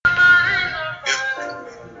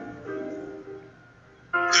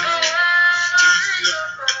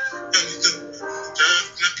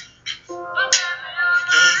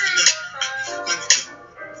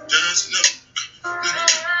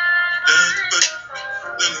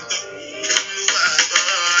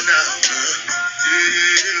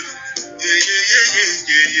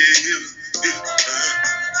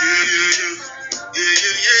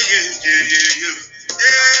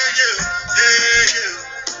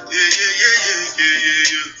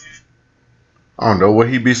I don't know what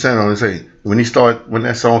he be saying on his say when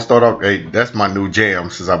that song start off. Hey, that's my new jam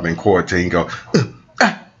since I've been quarantined. Go,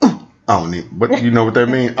 I don't even. But you know what that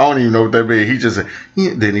mean? I don't even know what that mean. He just said,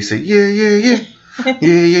 then he said, yeah.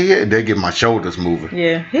 They get my shoulders moving.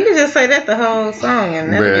 Yeah, he can just say that the whole song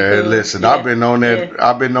and man, cool. Listen, yeah. I've been on that. Yeah.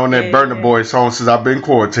 I've been on that Burna Boy song since I've been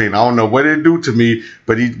quarantined. I don't know what it do to me,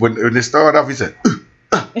 but when it started off, he said,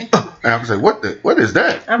 and I was like, what is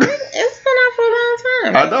that? I mean, it's been out for a long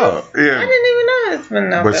time. I know. Yeah. I didn't even know it's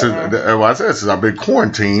been out. But since I've been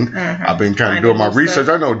quarantined, I've been kind of doing my research.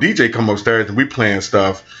 I know DJ come upstairs and we playing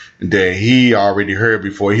stuff that he already heard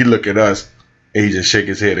before. He look at us and he just shake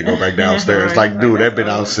his head and go back downstairs. Right, like, dude, that been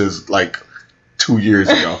out since like 2 years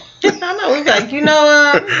ago. I know. We be like,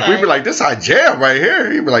 we be like, this our jam right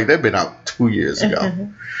here. He be like, that been out 2 years ago.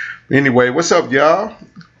 Anyway, what's up, y'all?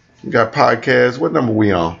 We got podcasts. What number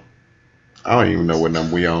we on? I don't even know what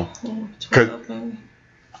number we on. Cause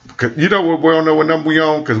you know what? We don't know what number we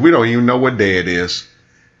on because we don't even know what day it is.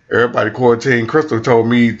 Everybody quarantined. Crystal told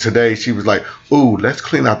me today, she was like, ooh, let's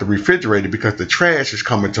clean out the refrigerator because the trash is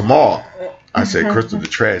coming tomorrow. I said, Crystal, the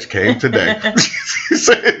trash came today. She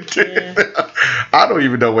said, I don't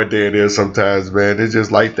even know what day it is sometimes, man. It's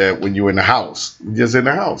just like that when you're in the house. You're just in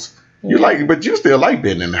the house. But you still like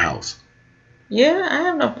being in the house. Yeah, I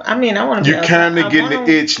have no. I mean, I want to. You're kind of getting the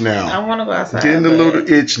itch now. I want to go outside. Getting a little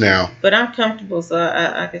itch now. But I'm comfortable, so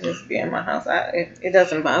I could just be in my house. It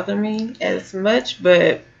doesn't bother me as much.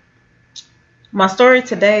 But my story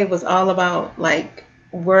today was all about like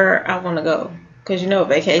where I want to go, because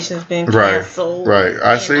vacation's been canceled. Right.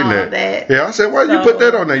 I seen that. Yeah, I said, why you put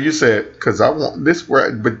that on there? You said because I want this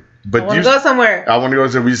where, but I want to go somewhere. I want to go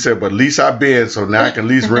somewhere. You said, but at least I've been, so now I can at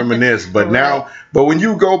least reminisce. But now, but when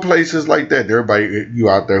you go places like that, everybody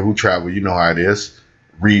you out there who travel, you know how it is.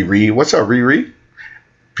 Riri, what's up, Riri?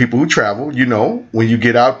 People who travel, when you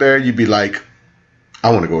get out there, you be like,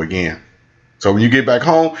 I want to go again. So when you get back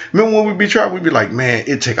home, remember when we be traveling, we be like, man,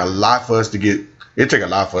 it take a lot for us to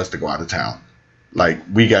go out of town. Like,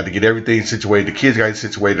 we got to get everything situated. The kids got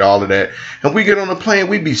situated, all of that. And we get on the plane,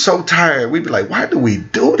 we be so tired. We be like, why do we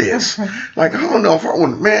do this? Like, I don't know if I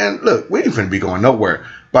want, man, look, we ain't finna be going nowhere.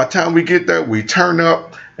 By the time we get there, we turn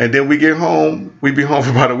up, and then we get home. We be home for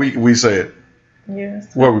about a week, and we said,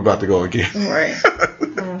 yes, where we about to go again? Right.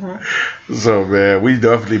 So, man, we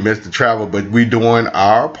definitely missed the travel, but we doing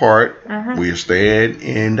our part. We are staying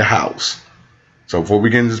in the house. So before we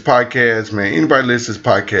get into this podcast, man, anybody listen to this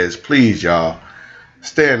podcast, please, y'all,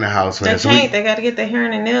 stay in the house, man. They got to get their hair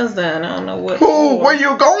and their nails done. I don't know what. Where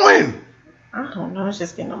you going? I don't know. It's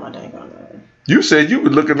just getting on my dang on. You said you were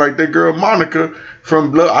looking like that girl Monica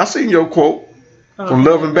from Love. I seen your quote from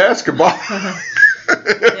Love and Basketball.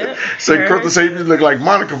 Said Crystal said you look like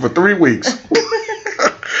Monica for 3 weeks.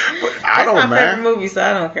 I don't, man. That's my favorite movie, so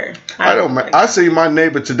I don't care. I don't, man. I see my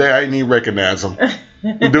neighbor today. I didn't even recognize him.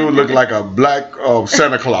 The dude looked like a black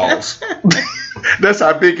Santa Claus. That's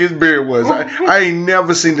how big his beard was. I ain't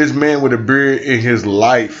never seen this man with a beard in his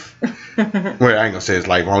life. Well, I ain't gonna say his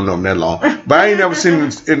life. I don't know him that long. But I ain't never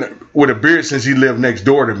seen him with a beard since he lived next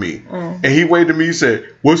door to me. And he waved to me. He said,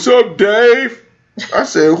 "What's up, Dave?" I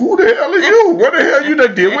said, "Who the hell are you? What the hell you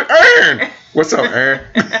done did with Aaron?" "What's up, Aaron?"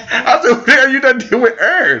 I said, "What the hell you done did with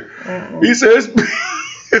Aaron?" He says,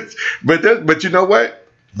 "But you know what?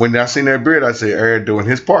 When I seen that beard, I said, Aaron doing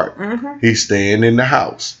his part. He's staying in the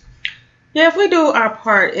house." Yeah, if we do our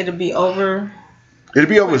part, it'll be over. It'll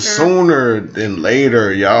be over sooner than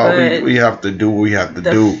later, y'all. We have to do what we have to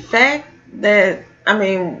do. The fact that, I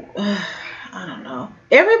don't know.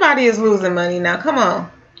 Everybody is losing money now. Come on.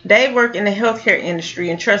 They work in the healthcare industry,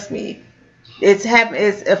 and trust me, it's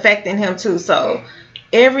affecting him too. So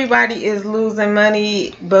everybody is losing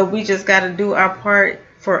money, but we just got to do our part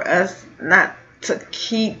for us not to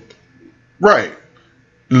keep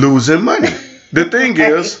losing money. The thing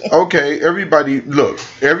is, okay, everybody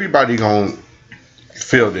gonna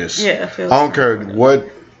feel this. Yeah, I don't care what,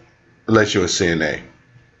 unless you're a CNA.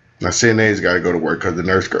 Now CNA's got to go to work because the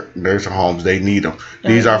nursing homes, they need them.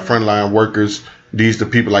 These are frontline workers. These the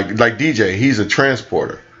people like DJ. He's a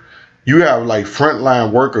transporter. You have like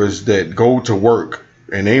frontline workers that go to work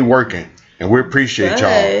and they working. And we appreciate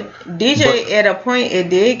y'all. DJ, at a point, it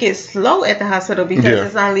did get slow at the hospital because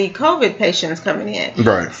it's only COVID patients coming in.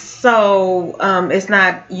 Right. So it's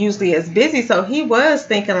not usually as busy. So he was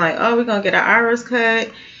thinking like, oh, we're going to get our hours cut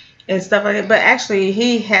and stuff like that. But actually,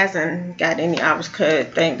 he hasn't got any hours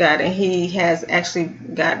cut, thank God. And he has actually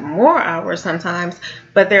got more hours sometimes.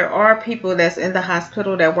 But there are people that's in the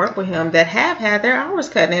hospital that work with him that have had their hours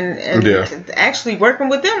cut and actually working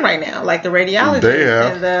with them right now, like the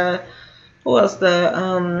radiologist and the... Who else?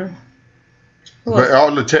 But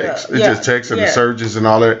all the text, it's just text and the surgeons and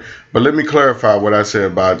all that. But let me clarify what I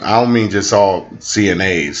said about. I don't mean just all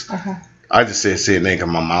CNAs. I just said CNA because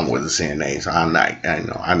my mom was a CNA, so I'm not.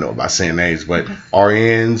 I know about CNAs, but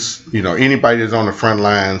RNs, anybody that's on the front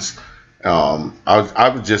lines. I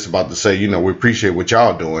was just about to say, we appreciate what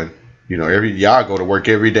y'all doing. Y'all go to work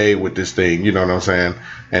every day with this thing. You know what I'm saying?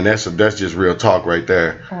 And that's just real talk right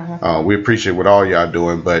there. We appreciate what all y'all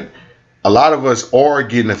doing, but a lot of us are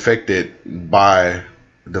getting affected by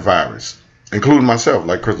the virus, including myself,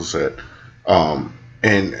 like Crystal said. And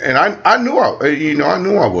I knew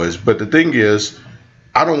I was, but the thing is,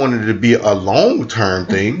 I don't want it to be a long-term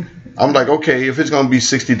thing. I'm like, okay, if it's going to be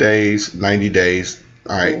 60 days, 90 days,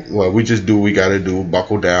 all right, well, we just do what we got to do,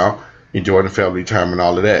 buckle down, enjoy the family time and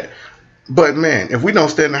all of that. But man, if we don't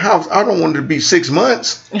stay in the house, I don't want it to be 6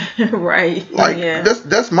 months. Right. Like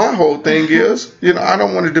that's my whole thing is, I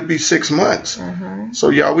don't want it to be 6 months. So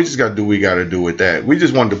y'all, we just got to do what we got to do with that. We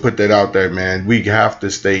just wanted to put that out there, man. We have to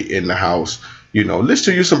stay in the house.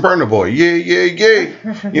 Listen to you some Burna Boy. Yeah.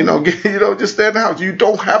 Just stay in the house. You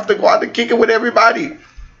don't have to go out and kick it with everybody.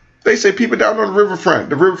 They say people down on the riverfront.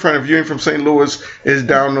 The riverfront, if you ain't from St. Louis, is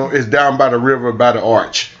down by the river, by the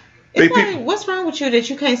arch. What's wrong with you that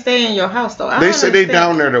you can't stay in your house though? They say they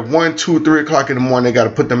down there at 1, 2, 3 o'clock in the morning. They got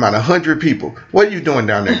to put them out 100 people. What are you doing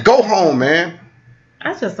down there? Go home, man.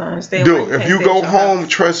 I just don't understand. Dude, if you go home,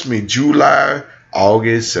 trust me, July,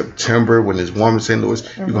 August, September, when it's warm in St. Louis,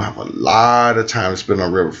 you're gonna have a lot of time to spend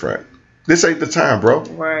on riverfront. This ain't the time, bro.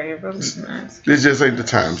 Right, it really nice. This just ain't the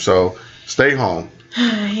time. So stay home.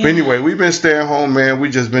 But anyway, we've been staying home, man. We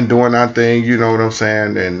just been doing our thing, you know what I'm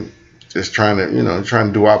saying, and just trying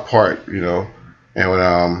to do our part,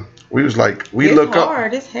 And we was like, it's look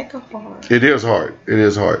hard. up. It's hecka hard. It is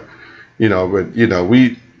hard. But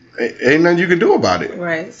we ain't nothing you can do about it.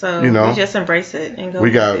 Right. So we just embrace it and go.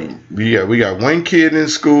 We got one kid in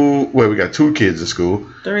school. Well, we got 2 kids in school.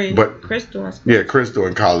 3. But Chris doing school. Yeah, Chris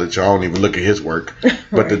doing college. I don't even look at his work.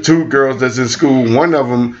 But the 2 girls that's in school, one of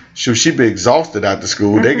them, she be exhausted after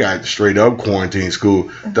school. They got straight up quarantine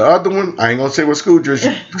school. The other one, I ain't gonna say what school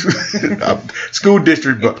district,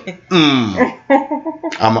 but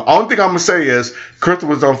only thing I'm gonna say is Crystal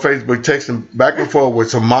was on Facebook texting back and forth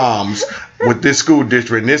with some moms with this school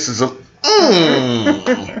district, and this is I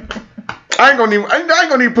ain't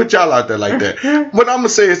gonna even put y'all out there like that. What I'm gonna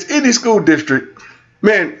say is any school district.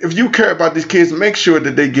 Man, if you care about these kids, make sure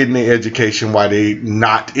that they getting their education while they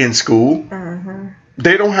not in school.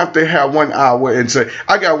 They don't have to have 1 hour and say,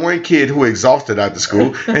 I got one kid who exhausted after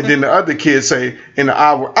school, and then the other kid say, in an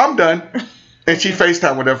hour, I'm done. And she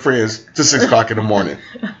FaceTime with her friends to 6 o'clock in the morning.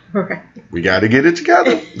 Right. We got to get it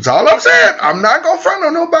together. That's all I'm saying. I'm not going to front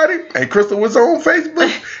on nobody. And Crystal was on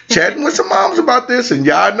Facebook chatting with some moms about this, and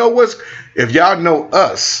y'all know if y'all know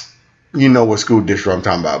us, you know what school district I'm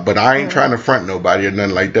talking about. But I ain't trying to front nobody or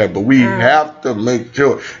nothing like that. But we have to make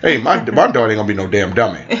sure. Hey, my daughter ain't gonna be no damn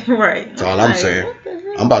dummy. Right. That's all I'm saying.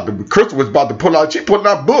 Crystal was about to pulling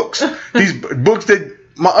out books. These books that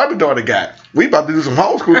my other daughter got. We about to do some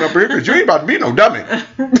homeschooling up here because you ain't about to be no dummy.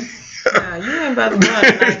 Nah, you ain't about to go to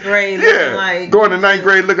 9th grade looking like going to 9th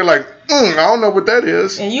grade looking like I don't know what that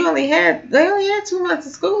is. And they only had 2 months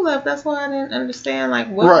of school left. That's why I didn't understand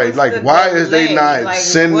what right, like why is they not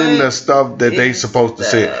sending the stuff that they supposed to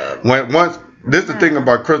send? This is the thing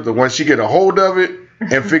about Crystal. Once she get a hold of it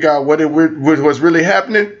and figure out what was really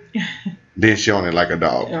happening, then she on it like a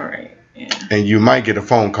dog. All right. Yeah. And you might get a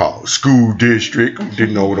phone call. School district.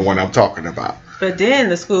 Didn't know the one I'm talking about. But then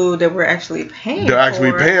the school that we're actually paying for. They're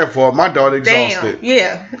actually paying for. My daughter exhausted. Damn,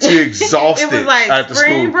 yeah. She exhausted. It was like after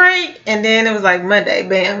spring school. Break, and then it was like Monday.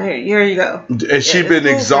 Bam, here you go. And she been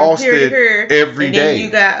exhausted every and day. Then you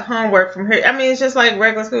got homework from her. I mean, it's just like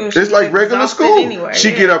regular school. It's like regular school. Anyway.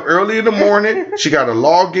 She get up early in the morning. She got to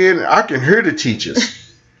log in. I can hear the teachers.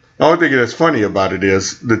 The only thing that's funny about it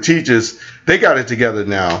is the teachers, they got it together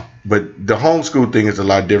now, but the homeschool thing is a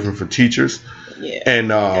lot different for teachers. Yeah.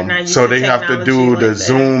 And so they have to do the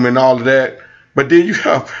Zoom and all of that. But then you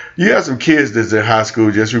have some kids that's in high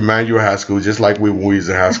school, just remind you of high school, just like when we was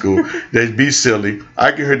in high school. They'd be silly.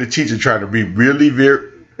 I can hear the teacher trying to be really,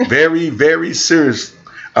 very, very, very serious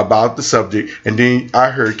about the subject. And then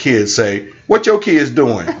I heard kids say, what your kids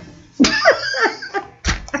doing?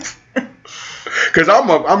 Because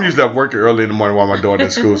I'm usually up working early in the morning while my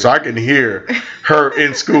daughter's in school, so I can hear her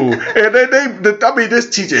in school. And this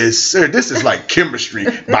teacher is serious. This is like chemistry,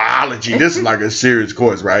 biology. This is like a serious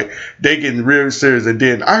course, right? They getting real serious. And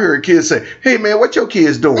then I heard kids say, "Hey man, what your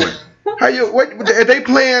kids doing? Are they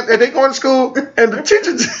playing? Are they going to school?" And the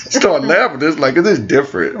teacher just start laughing. It's like, this is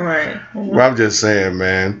different. Right. Mm-hmm. Well, I'm just saying,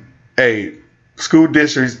 man. Hey, school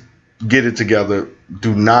districts, get it together.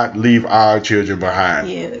 Do not leave our children behind.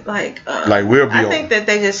 Yeah, like we'll be. I think that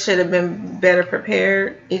they just should have been better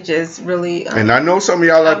prepared. It just really. And I know some of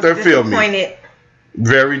y'all out there feel me.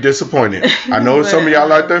 Very disappointed. I know some of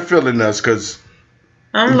y'all out there feeling us because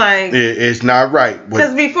I'm like, it's not right.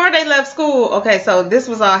 Because before they left school, okay, so this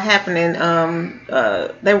was all happening.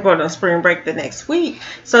 They were going on spring break the next week,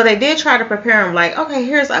 so they did try to prepare them. Like, okay,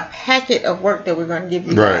 here's a packet of work that we're going to give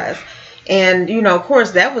you guys. And, of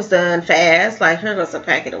course, that was done fast. Like, here goes a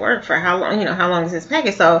packet of work for how long, how long is this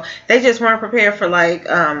packet? So they just weren't prepared for, like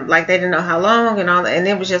they didn't know how long and all that. And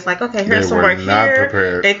it was just like, okay, here's some work here.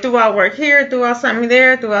 Prepared. They threw out work here, threw out something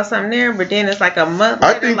there, threw out something there. But then it's like a month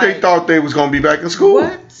later, I think they thought they was going to be back in school.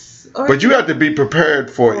 What? But you have to be prepared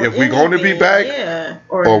for if we're going to be back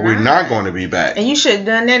or we're not going to be back. And you should have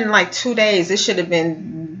done that in like 2 days. It should have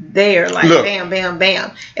been there, like look, bam, bam,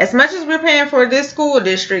 bam. As much as we're paying for this school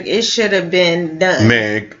district, it should have been done.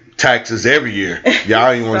 Man, taxes every year.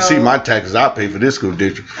 Y'all ain't want to see my taxes I pay for this school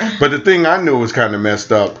district. But the thing I knew was kind of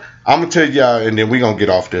messed up. I'm gonna tell y'all, and then we're gonna get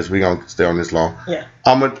off this. We're gonna stay on this long. Yeah.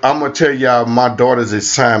 I'm gonna tell y'all my daughter's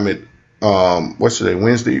assignment. What's today?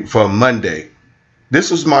 Wednesday for Monday.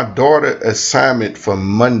 This was my daughter's assignment for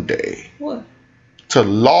Monday. What? To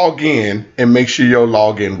log in and make sure your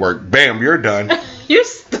login work. Bam, you're done. You're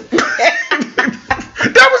stupid.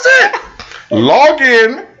 That was it. Log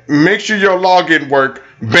in, make sure your login work.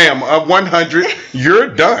 Bam, 100.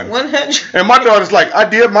 You're done. 100. And my daughter's like, I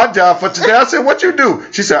did my job for today. I said, what you do?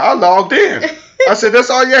 She said, I logged in. I said, that's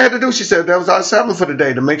all you had to do. She said, that was our assignment for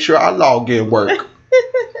today to make sure our login work.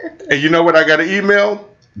 And you know what? I got an email.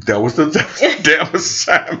 That was the damn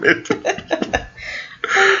assignment.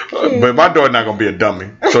 But my daughter not gonna be a dummy.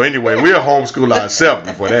 So anyway, we'll homeschool ourselves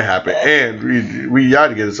before that happened, and we got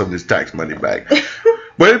to get some of this tax money back.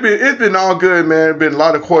 But it's been all good, man. Been a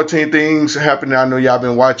lot of quarantine things happening. I know y'all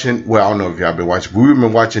been watching. Well, I don't know if y'all been watching. We've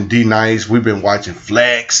been watching D Nice. We've been watching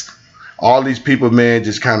Flex. All these people, man,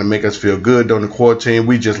 just kind of make us feel good during the quarantine.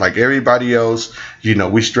 We just like everybody else,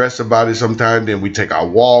 we stress about it sometimes. Then we take our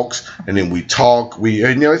walks, and then we talk.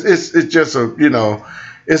 It's just a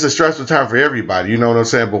it's a stressful time for everybody. You know what I'm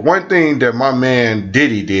saying? But one thing that my man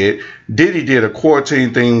Diddy did a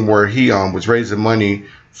quarantine thing where he was raising money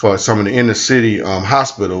for some of the inner city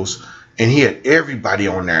hospitals, and he had everybody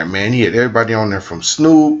on there, man. He had everybody on there from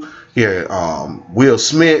Snoop. He had Will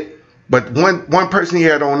Smith. But one person he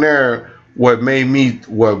had on there, what made me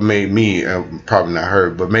probably not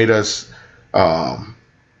her, but made us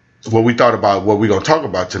what we thought about what we're gonna talk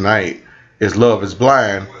about tonight is Love Is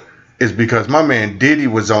Blind, is because my man Diddy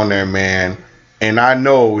was on there, man, and I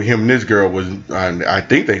know him and this girl was. I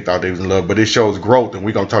think they thought they was in love, but it shows growth, and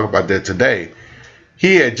we're gonna talk about that today.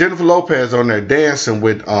 He had Jennifer Lopez on there dancing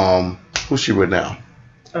with who's she with now?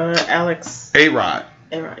 Alex. A-Rod.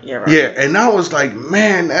 Yeah, right. Yeah, and I was like,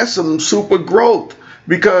 man, that's some super growth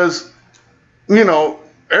because,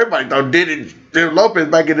 everybody thought Jennifer Lopez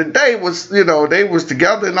back in the day was, they was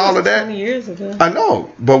together and all of that. 20 years ago. I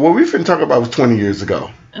know, but what we finna talk about was 20 years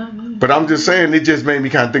ago. Oh, but I'm just saying, it just made me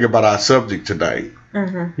kind of think about our subject tonight.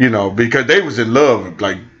 Mm-hmm. Because they was in love,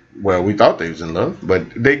 we thought they was in love, but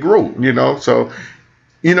they grew, So,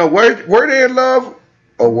 were they in love?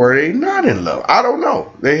 Or were they not in love? I don't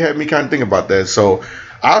know. They had me kind of think about that. So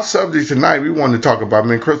our subject tonight, we want to talk about,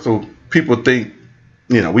 Crystal, people think,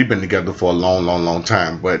 we've been together for a long, long, long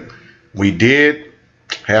time. But we did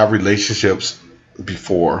have relationships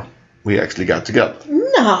before we actually got together.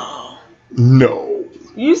 No.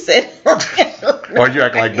 You said or you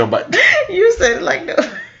act like nobody. You said it like no.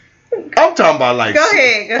 I'm talking about like. Go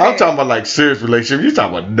ahead. I'm talking about like serious relationship. You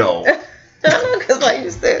talking about no. No, because like you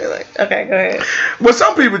said, okay, go ahead. But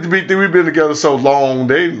some people we've been together so long,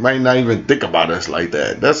 they might not even think about us like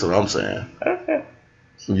that. That's what I'm saying. Okay.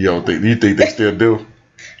 You think they still do?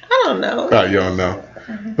 I don't know. Oh, you don't know.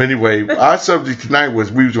 But anyway, our subject tonight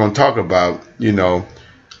was we was going to talk about,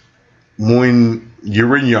 when you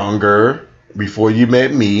were younger, before you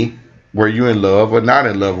met me, were you in love or not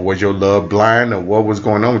in love? Was your love blind, or what was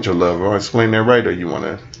going on with your love? I'll explain that right, or you want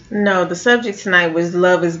to? No, the subject tonight was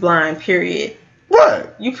Love Is Blind, period.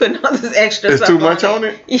 What? You putting all this extra There's stuff too much on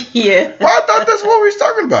it? Yeah. Well, I thought that's what we was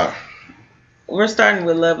talking about. We're starting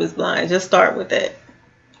with Love Is Blind. Just start with that.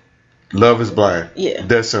 Love is blind. Yeah.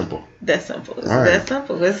 That's simple. That's simple. It's that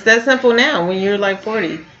simple. It's that simple now. When you're like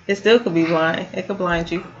 40, it still could be blind. It could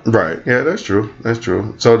blind you. Right. Yeah, that's true. That's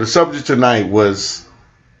true. So the subject tonight was,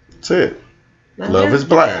 that's it. Love is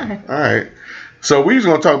blind. All right. So we was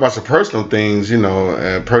going to talk about some personal things,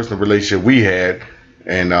 a personal relationship we had,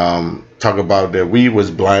 and talk about that we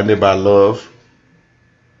was blinded by love,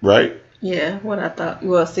 right? Yeah, what I thought.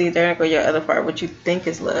 Well, see, there go your other part. What you think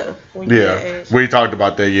is love? Yeah, we talked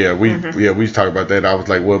about that. Yeah, we talked about that. I was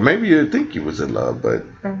like, well, maybe you think you was in love, but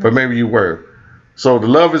maybe you were. So the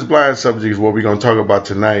Love Is Blind subject is what we're gonna talk about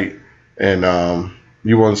tonight. And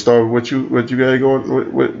you want to start with what you got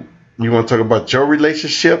going? What you want to talk about your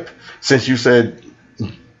relationship? Since you said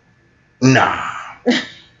nah.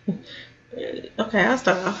 Okay, I'll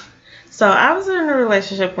start off. So I was in a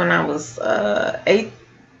relationship when I was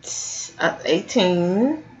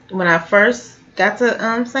 18. When I first got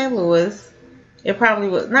to St. Louis. It probably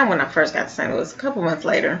was not when I first got to St. Louis. A couple months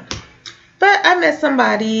later. But I met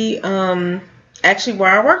somebody actually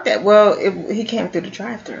where I worked at. Well, he came through the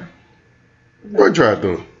drive-thru. What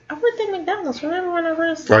drive-thru? I worked at McDonald's. Remember when I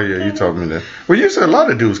first? Oh yeah, you told me that. Well, you said a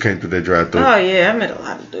lot of dudes came through that drive-thru. Oh yeah, I met a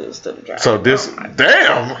lot of dudes through the drive-thru. So this,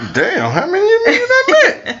 damn, how many of you that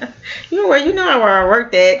met? You know where I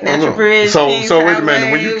worked at, Natural Bridge. So Kings wait a Highway,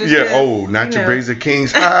 minute. When you Natural Bridge at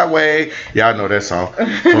Kings Highway. Y'all know that song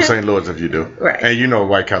from St. Louis if you do. Right. And you know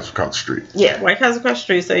White Castle across the street. Yeah, White Castle across the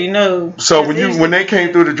street. So you know. So when they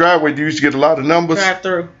came through the driveway, do you used to get a lot of numbers?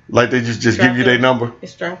 Drive-thru. Like they just give you their number?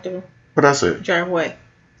 It's drive-thru. What I said? Driveway.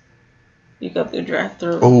 You go through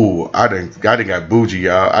drive-thru. Oh, I done got bougie,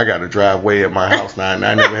 y'all. I got a driveway at my house now, and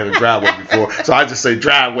I never had a driveway before. So I just say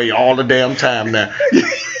driveway all the damn time now.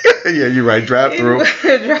 Yeah, you're right, drive-thru.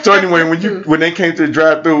 So anyway, when they came to the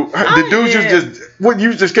drive-thru, the dudes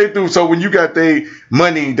you just came through. So when you got their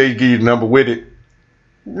money, they give you the number with it.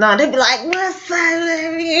 No, they be like, what's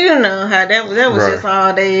up? You know how that was right. Just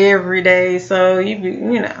all day, every day. So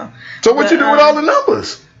you know. So what you do with all the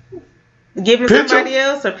numbers? Give them somebody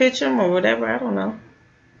else or pitch them or whatever. I don't know.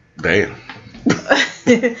 Damn.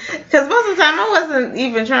 Because most of the time I wasn't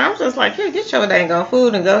even trying. I was just like, here, get your dang on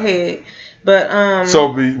food and go ahead. But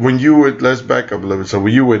So when you were, let's back up a little bit. So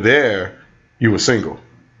when you were there, you were single.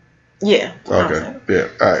 Yeah. Okay. Yeah.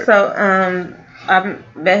 All right. So I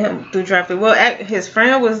met him through drive-thru. Well, his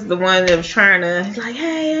friend was the one that was trying to like,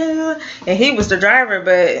 hey, and he was the driver,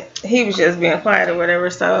 but he was just being quiet or whatever.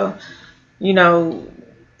 So, you know.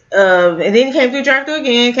 And then he came through drive-thru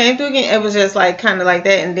again. It was just like kind of like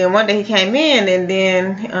that. And then one day he came in, and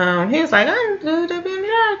then he was like, "I'm dude that been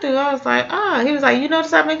drive-thru." I was like, "Ah." He was like, "You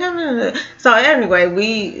notice I've been coming." So anyway,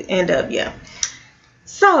 we end up, yeah.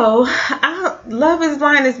 So Love Is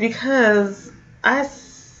Blind is because I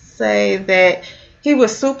say that he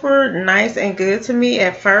was super nice and good to me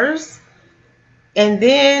at first, and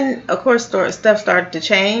then of course stuff started to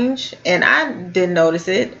change, and I didn't notice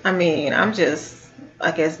it. I mean, I'm just,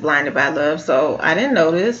 I guess, blinded by love. So I didn't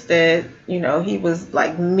notice that, you know, he was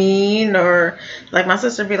like mean, or like my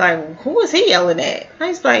sister be like, who was he yelling at? I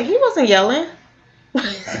was like, he wasn't yelling.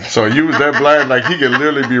 So you was that blind, like he could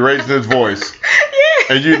literally be raising his voice.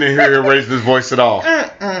 Yeah. And you didn't hear him raising his voice at all.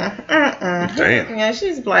 Damn. Yeah,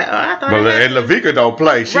 she's like, oh, I thought. But and Lavika don't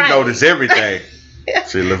play. She noticed everything.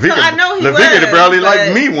 See, Lavika, so I know he Lavika barely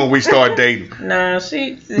liked me when we started dating. No,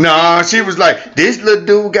 she was like, this little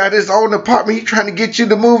dude got his own apartment. He trying to get you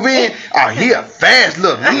to move in. Oh, he a fast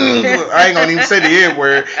little. I ain't gonna even say the N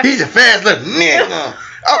word. He's a fast little nigga.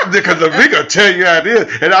 Because Lavika tell you how it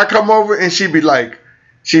is, and I come over and she be like,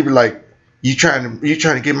 you trying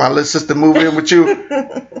to get my little sister move in with you?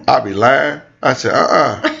 I be lying. I said,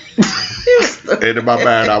 And in my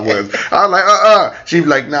mind, I was like, She was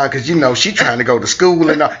like, nah, because, you know, she trying to go to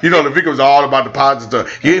school and all. You know, the video was all about the positive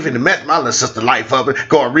stuff. You even messed my little sister life up and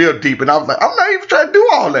going real deep. And I was like, I'm not even trying to do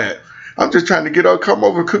all that. I'm just trying to get her to come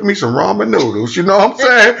over and cook me some ramen noodles. You know what I'm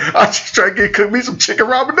saying? I'm just trying to cook me some chicken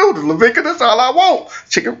ramen noodles. Lavika, that's all I want.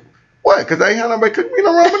 Chicken. What? Because I ain't had nobody cook me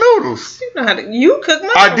no ramen noodles. You know how to, you cook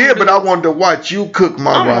my I did, noodles. But I wanted to watch you cook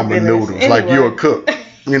my ramen noodles like you're a cook.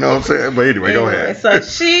 You know what I'm saying? But anyway, go ahead. So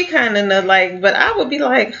she kind of like, but I would be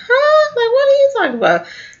like, huh? Like, what are you talking about?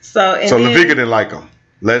 So Lavika didn't like him.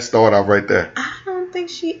 Let's start off right there. I don't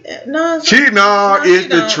think she. It's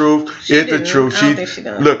the truth. It's the truth. I don't think she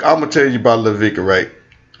does. Look, I'm gonna tell you about Lavika, right?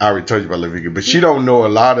 I already told you about Lavika, but she don't know a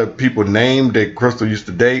lot of people named that Crystal used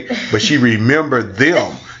to date, but she remembered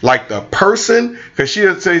them, like the person, because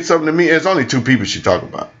she'll say something to me. It's only two people she talking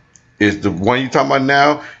about. It's the one you talking about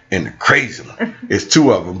now and the crazy one. It's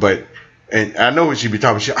two of them, and I know what she be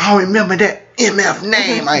talking about. I don't remember that MF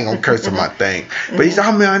name. I ain't gonna curse on my thing, but he said,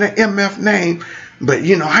 I remember that MF name, but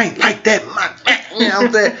you know, I ain't like that much. You know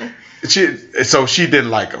what I'm saying? So she didn't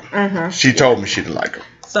like him. She told me she didn't like him.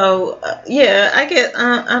 So yeah, I get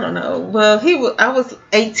I don't know. Well, I was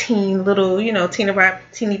 18, little teeny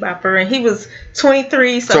bopper, and he was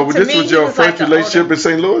 23. So to this me, was your was first like relationship in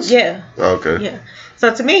St. Louis? Yeah. Okay. Yeah.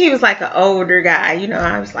 So to me, he was like an older guy.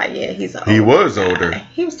 I was like, yeah, he's an older. He was guy. older.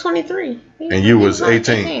 He was 23. And you was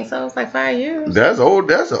 18. So it was like 5 years. That's old.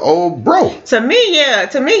 That's an old bro. To me, yeah.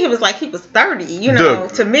 To me, he was like he was 30.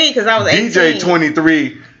 To me, because I was 18. DJ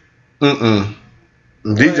 23.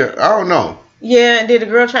 DJ, I don't know. Yeah, and then the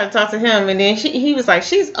girl tried to talk to him, and then he was like,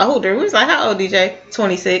 she's older. We was like, how old, DJ?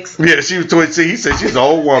 26. Yeah, she was 26. He said she's an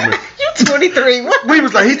old woman. You 23. What? We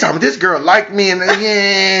was like, he told me this girl like me, and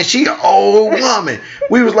yeah, she an old woman.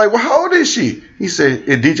 We was like, well, how old is she? He said,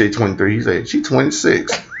 DJ 23. He said, she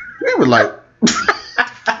 26. We was like,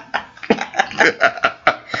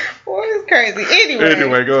 boy, it's crazy.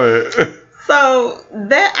 Anyway, go ahead. So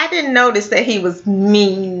that I didn't notice that he was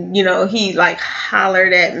mean, he like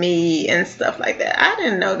hollered at me and stuff like that. I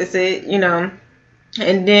didn't notice it, And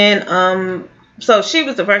then so she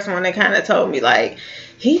was the first one that kind of told me like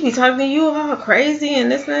he be talking to you all crazy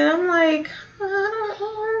and this and that. I'm like,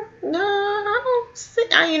 I don't see,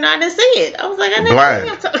 I didn't see it. I was like, I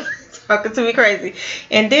never see him talking to me crazy.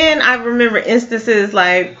 And then I remember instances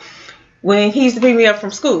like when he used to pick me up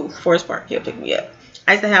from school, Forest Park, he'll pick me up.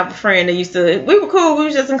 I used to have a friend that we were cool. We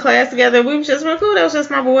was just in class together. We was just real cool. That was just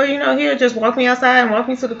my boy. He'll just walk me outside and walk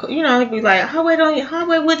me to the, he'd be like, I'll wait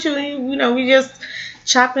with you. And, we just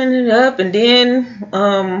chopping it up. And then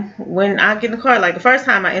when I get in the car, like the first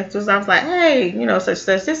time I introduced, I was like, hey, such.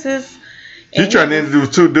 This is. You trying to introduce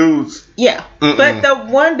two dudes? Yeah. Mm-mm. But the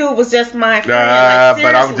one dude was just my friend.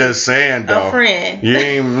 But I'm just saying, though. A friend. You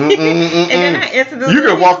ain't. And then I introduced you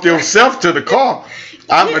can walk yourself to the car.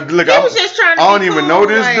 I was just trying to I don't even know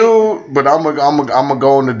this dude, but I'm gonna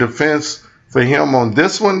go on the defense for him on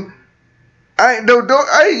this one. You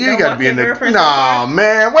gotta be in the. Nah,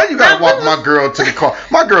 man, why you gotta walk my girl to the car?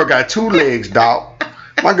 My girl got 2 legs, dog.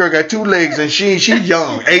 My girl got 2 legs, and she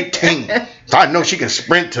young, 18. So I know she can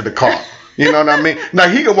sprint to the car. You know what I mean? Now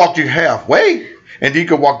he can walk you halfway. And he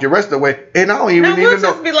can walk the rest of the way, and I don't even need to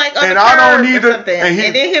know. Just be like, and I don't need to. And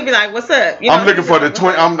then he'll be like, "What's up?" I'm looking for the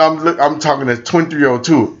twin. I'm talking to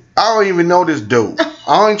 2302. I don't even know this dude.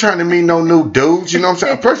 I ain't trying to meet no new dudes. You know what I'm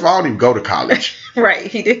saying? First of all, I don't even go to college. Right,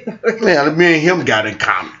 he didn't. Yeah, me and him got in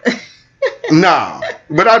common. Nah,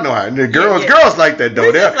 but I know how the girls like that though.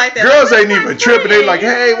 Like that. Girls ain't even tripping. They like,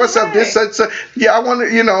 hey, what's up? This, such. Yeah, I want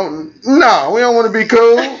to. No, we don't want to be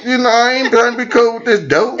cool. I ain't trying to be cool with this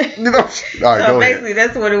dope. All right, so basically,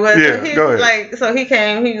 that's what it was. Yeah, so go ahead. Like, so he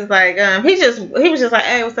came. He was like, he was just like,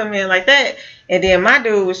 hey, what's up, man, like that. And then my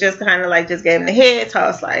dude was just kind of like, just gave him the head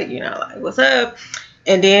toss, like, like, what's up?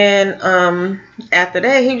 And then after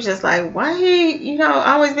that, he was just like, why he,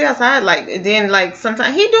 always be outside? Like, and then, like,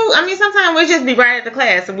 sometimes he do. I mean, sometimes we'll just be right at the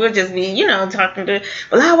class, and we'll just be, talking to,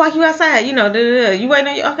 well, I'll walk you outside, you waiting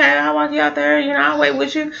on you? Okay, I'll walk you out there, I'll wait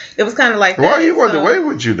with you. It was kind of like that. Why you want to wait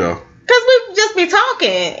with you, though? Because we just be talking,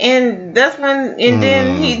 and that's when, and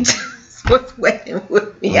then he just was waiting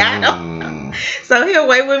with me. I don't know. So he'll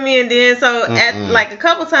wait with me, and then at like a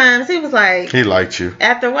couple times he was like, he liked you.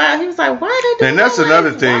 After a while, he was like, "Why they do?" And that's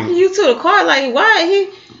another thing. Walking you to the car, like why he?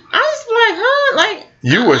 I was like, huh? Like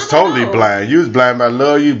you was totally blind. You was blind by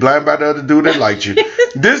love. You blind by the other dude that liked you.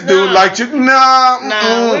 This dude liked you.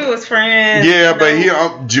 No, we was friends. Yeah, but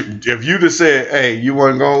if you'd have said, "Hey, you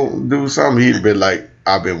want to go do something," he'd be like,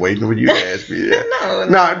 I've been waiting for you to ask me that.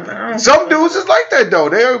 No. Some dudes is like that though.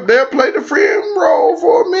 They'll play the friend role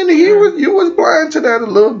for a minute. You was blind to that a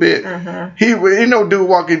little bit. Dude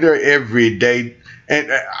walking there every day,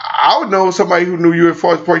 and I would know somebody who knew you at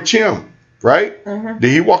Forest Park, Chim, right? Did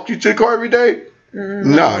he walk you to the car every day?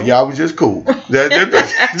 No, y'all was just cool.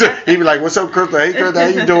 He'd be like, "What's up, Crystal? Hey, Crystal, how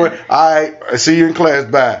you doing? All right, I see you in class.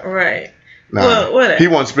 Bye." Right. Nah, he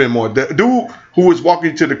wants to spend more. The dude who was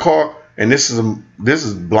walking to the car. And this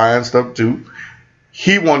is blind stuff too.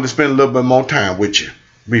 He wanted to spend a little bit more time with you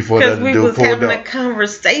before the dude pulled up. Because we was having a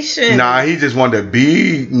conversation. Nah, he just wanted to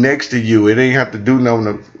be next to you. It ain't have to do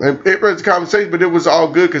nothing. It was a conversation, but it was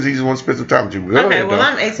all good because he just want to spend some time with you. Go ahead, well,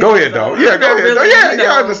 I'm 18. Go ahead, though. Yeah, go ahead. Really,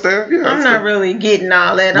 I understand. Yeah, I'm not really getting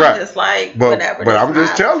all that. I'm just like, whatever. But I'm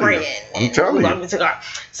just telling you. I'm telling you.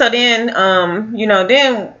 So then,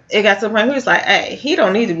 then it got to the point where he was like, hey, he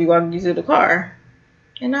don't need to be walking you to the car.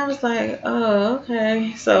 And I was like, oh,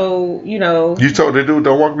 okay. So, You told the dude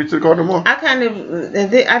don't walk me to the car no more?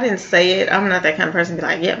 I didn't say it. I'm not that kind of person to be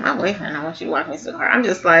like, yeah, my boyfriend, I want you to walk me to the car. I'm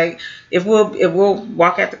just like, if we'll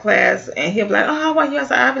walk after class and he'll be like, oh, I'll walk you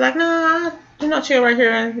outside. I'll be like, no, chill right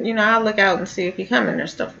here and, I'll look out and see if he's coming or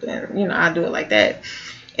stuff. And, I'll do it like that.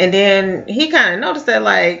 And then he kind of noticed that,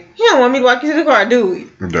 like, he don't want me to walk you to the car, do he?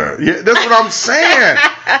 Yeah, that's what I'm saying.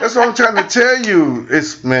 That's what I'm trying to tell you.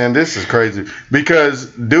 Man, this is crazy because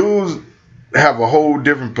dudes have a whole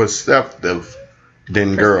different perspective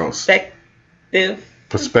than girls.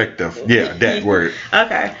 Perspective. Yeah, that word.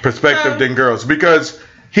 Okay. Perspective than girls because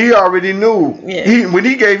he already knew. Yeah. When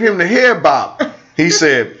he gave him the head bop, he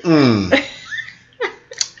said,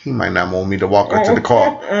 he might not want me to walk her to the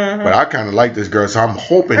car. Mm-hmm. But I kind of like this girl, so I'm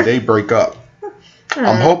hoping they break up.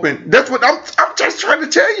 I'm hoping. That's what I'm just trying to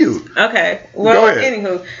tell you. Okay. Well,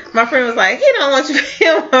 anywho, my friend was like, he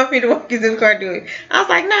don't want me to walk you to the car, do it. I was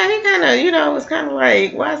like, nah, he kind of, was kind of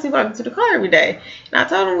like, why is he walking to the car every day? And I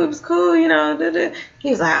told him we was cool, He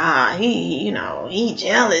was like, he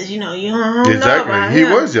jealous, you don't know about him. He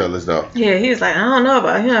was jealous, though. Yeah, he was like, I don't know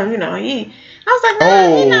about him, I was like,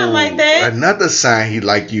 no, he not like that. Another sign he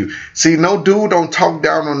like you. See, no dude don't talk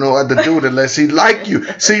down on no other dude unless he like you.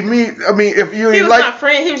 See, if you ain't he was my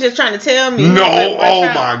friend. He was just trying to tell me. No, oh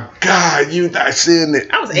my God, you not saying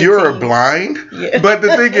that. I was 18. You're blind. Yeah. But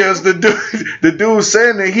the thing is, the dude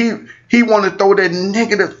saying that he want to throw that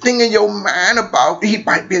negative thing in your mind about he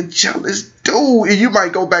might be a jealous dude, and you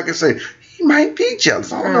might go back and say, might be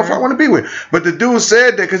jealous. I don't know if I want to be with him. But the dude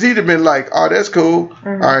said that because he'd have been like, oh, that's cool. Mm-hmm.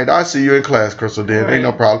 All right, I'll see you in class, Crystal. Then ain't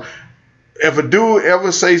no problem. If a dude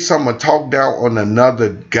ever say something or talk down on another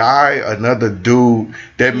guy, another dude,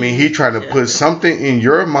 that means he trying to put something in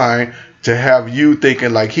your mind to have you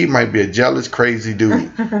thinking like he might be a jealous, crazy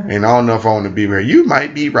dude. And I don't know if I want to be with her. You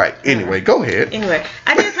might be right. Anyway, go ahead. Anyway,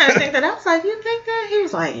 I did kind of think that. I was like, you think that? He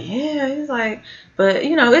was like, yeah. He was like, but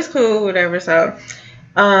it's cool, whatever. So.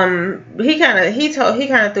 He kind of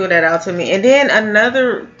threw that out to me. And then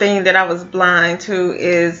another thing that I was blind to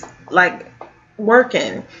is like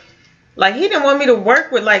working. Like he didn't want me to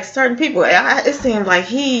work with like certain people. It seemed like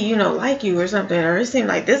he, like you or something, or it seemed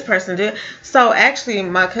like this person did. So actually,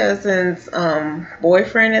 my cousin's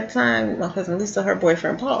boyfriend at the time, my cousin Lisa, her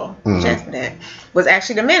boyfriend Paul, Jackson, was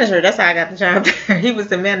actually the manager. That's how I got the job there. He was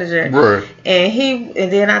the manager. Right.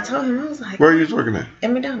 And then I told him, I was like, where are you working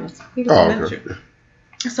at McDonald's. He was the manager. Okay.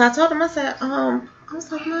 So I told him, I said, I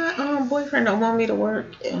was like, my boyfriend don't want me to work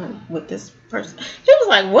with this person. He was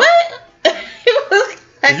like, what? He was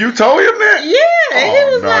like, you told him that? Yeah. Oh,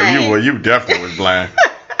 he was like, you definitely was blind.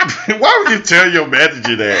 Why would you tell your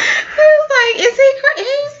manager that? He was like, is he crazy?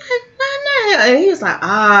 He was like, why not? And he was like,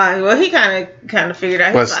 well, he kind of figured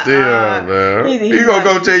out. But still, man, you gonna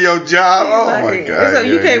go to your job? Oh like, my God! So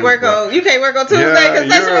you can't work on Tuesday because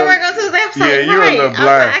that's when we work on Tuesday. I'm like, you're a little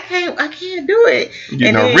blind. I can't do it.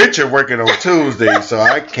 Richard working on Tuesdays, so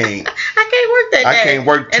I can't. I can't work that day. I can't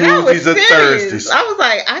work Tuesdays or Thursdays. I was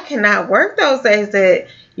like, I cannot work those days. That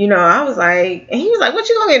I was like, and he was like, what,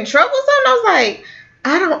 you gonna get in trouble? So I was like,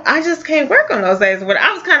 I just can't work on those days. But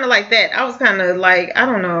I was kind of like that. I was kind of like, I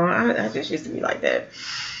don't know. I just used to be like that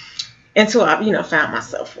until I, found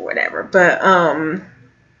myself or whatever. But, and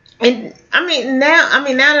now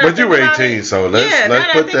that. But you were 18, so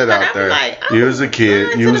let's put that out there. Like, you was a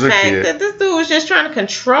kid. You was a kid. That this dude was just trying to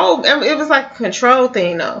control. It was like a control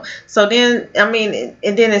thing, though. So then, and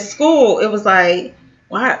then in school, it was like,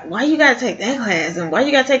 why you gotta take that class and why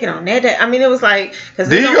you gotta take it on that day? It was like, because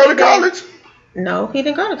did you go to college? No, he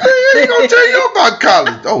didn't go to college. He ain't gonna tell you about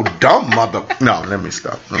college. Oh, dumb mother. No, let me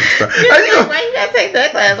stop. Why you gotta take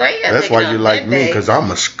that class? Why you gotta That's take why it you on like that me, day? because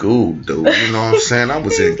I'm a school dude. You know what I'm saying? I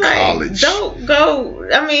was in college. Don't go.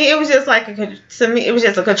 It was just like to me, it was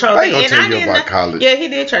just a control thing. I tell you about college. Yeah, he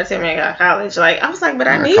did try to tell me I got college. Like I was like, but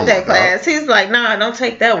I need that class. He's like, nah, don't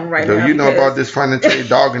take that one right now. Do you know about this financial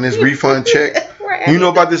dog and this refund check? Right. You know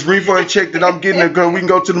about this refund check that I'm getting because we can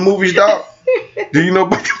go to the movies, dog? Do you know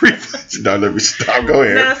about the refunds? No, let me stop. Go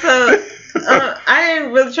ahead. No, so I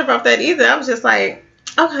didn't really trip off that either. I was just like,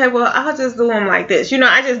 okay, well, I'll just do him like this.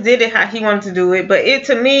 I just did it how he wanted to do it. But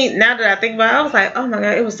to me, now that I think about it, I was like, oh my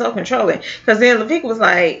God, it was so controlling. Because then Lavika was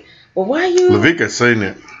like, well, why you? Lavika saying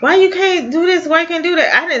it. Why you can't do this? Why you can't do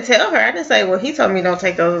that? I didn't tell her. I didn't say, well, he told me don't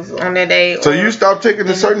take those on that day. So you stopped taking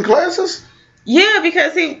the certain classes? Yeah,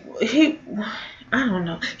 because he I don't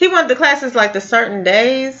know. He wanted the classes like the certain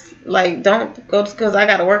days. Like, don't go because I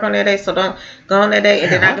got to work on that day, so don't go on that day.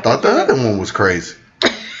 And then I thought the other one was crazy.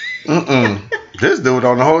 This dude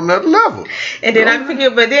on a whole nother level. And then I could pick you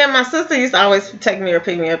up. But then my sister used to always take me or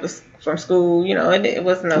pick me up from school. And it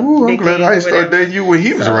wasn't no big I'm glad I started dating you when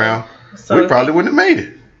he was around. So we probably wouldn't have made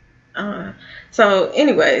it. So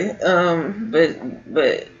anyway,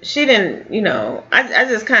 but she didn't, I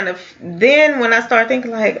just kind of, then when I started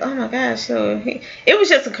thinking like, oh my gosh, it was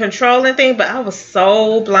just a controlling thing, but I was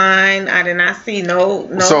so blind. I did not see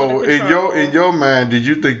no. So in your mind, did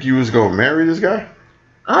you think you was going to marry this guy?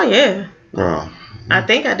 Oh yeah. Oh, I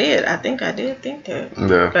think I did. I think I did think that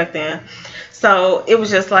yeah. back then. So it was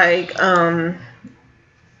just like,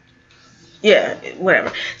 yeah,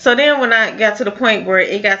 whatever. So then when I got to the point where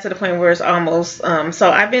it's almost,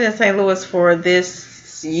 so I've been in St. Louis for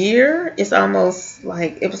this year. It's almost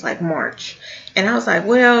like, it was like March. And I was like,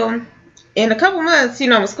 well, in a couple months,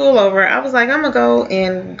 with school over, I was like, I'm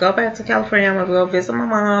gonna go back to California. I'm gonna go visit my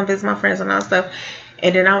mom, visit my friends and all that stuff.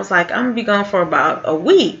 And then I was like, I'm gonna be gone for about a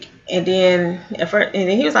week. And then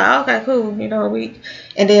he was like, oh, okay, cool, a week.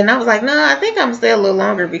 And then I was like, no, I think I'm gonna stay a little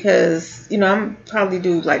longer because, I'm probably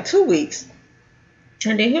do like 2 weeks.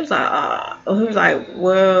 And then he was like,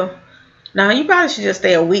 well, no, you probably should just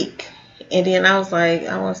stay a week. And then I was like,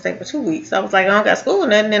 I want to stay for 2 weeks. I was like, I don't got school or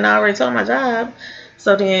nothing, and I already told my job.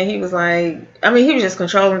 So then he was like, he was just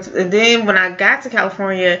controlling. And then when I got to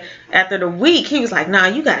California after the week, he was like, nah,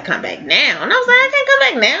 you got to come back now. And I was like, I can't come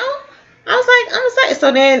back now. I was like, I'm going to stay.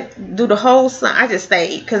 So then do the whole summer, I just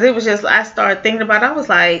stayed. Because it was just, I started thinking about it. I was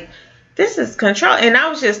like, this is control. And I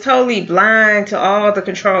was just totally blind to all the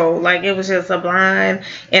control. Like, it was just a blind.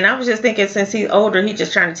 And I was just thinking, since he's older, he's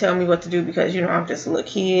just trying to tell me what to do because, I'm just a little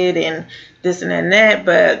kid and this and that and that.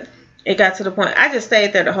 But it got to the point, I just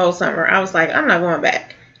stayed there the whole summer. I was like, I'm not going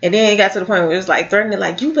back. And then it got to the point where it was like threatening,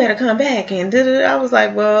 like, you better come back. And I was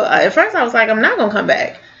like, well, at first I was like, I'm not going to come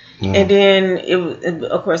back. And then,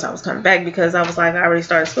 of course, I was coming back because I was like, I already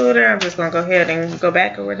started school there. I'm just going to go ahead and go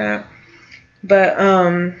back or whatnot. But,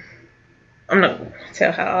 I'm not going to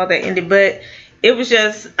tell how all that ended, but it was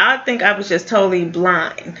just, I think I was just totally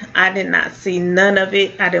blind. I did not see none of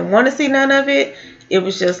it. I didn't want to see none of it. It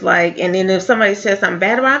was just like, and then if somebody said something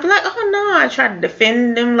bad about it, I'd be like, oh no, I tried to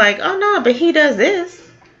defend them, like, oh no, but he does this.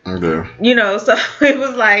 Yeah. So it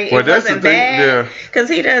was like, well, it wasn't bad because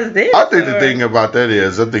he does this. I think the thing about that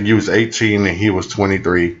is, I think he was 18 and he was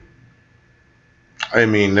 23. I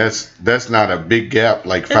mean, that's not a big gap,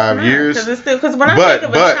 like 5 years. Because when I think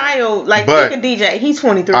of a child, like think of DJ, he's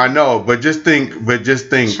 23. I know, but just think,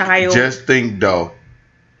 child. Just think though,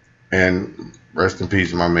 and rest in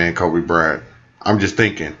peace, my man Kobe Bryant. I'm just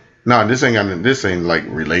thinking, no, this ain't like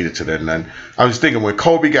related to that nothing. I was thinking when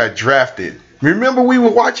Kobe got drafted. Remember we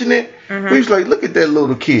were watching it? Mm-hmm. We was like, look at that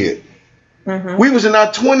little kid. Mm-hmm. We was in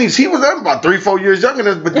our 20s. He was about 3-4 years younger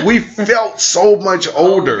than us, but we felt so much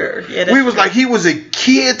older. Yeah, we was true. Like he was a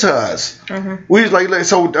kid to us. Mm-hmm. We was like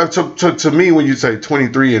so to me when you say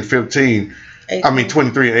 23 and 15, 18.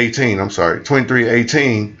 23 and 18. I'm sorry, 23 and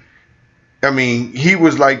 18. I mean, he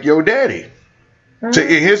was like your daddy. Mm-hmm.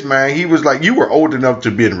 In his mind, he was like you were old enough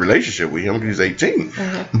to be in a relationship with him. He was 18,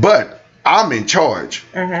 but I'm in charge.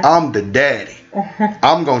 I'm the daddy.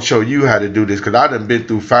 I'm going to show you how to do this because I done been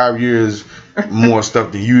through 5 years more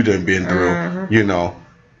stuff than you done been through,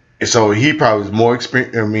 And so he probably was more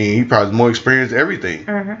experienced. He probably was more experienced everything.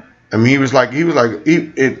 He was like,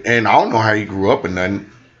 and I don't know how he grew up or nothing,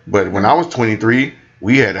 but when I was 23,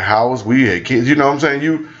 we had a house, we had kids, you know what I'm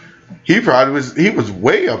saying? He was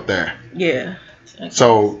way up there. Yeah.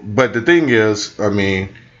 So, but the thing is,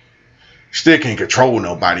 still can't control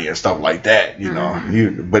nobody and stuff like that,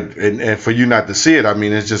 But for you not to see it,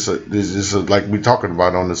 it's just like we talking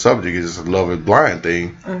about on the subject. It's just a love is blind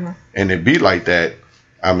thing, and it be like that.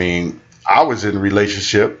 I was in a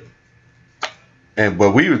relationship,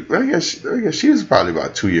 but I guess she was probably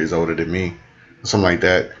about 2 years older than me, something like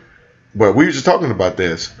that. But we were just talking about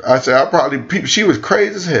this. I said she was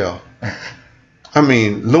crazy as hell.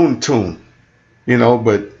 Looney Tune,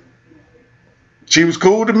 but she was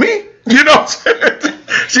cool to me. You know what I'm saying?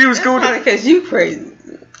 She was cool. Because you crazy.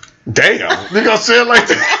 Damn. You gonna say it like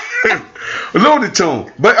that? Looney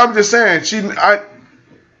Tune. But I'm just saying,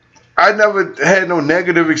 I never had no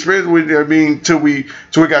negative experience with it. Till we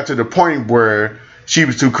got to the point where she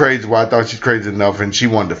was too crazy. Well, I thought she's crazy enough and she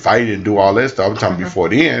wanted to fight and do all that stuff. I'm talking before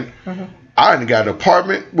the end. I done got an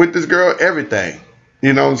apartment with this girl, everything.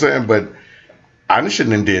 You know what I'm saying? But I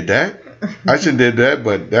shouldn't have did that. I shouldn't did that,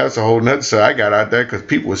 but that's a whole nother. So I got out there because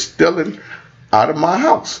people were stealing out of my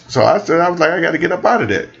house. So I was like, I got to get up out of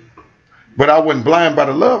that. But I wasn't blind by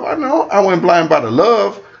the love. I know I wasn't blind by the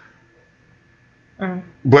love.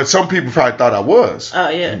 But some people probably thought I was. Oh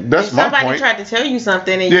yeah, that's my point. Somebody tried to tell you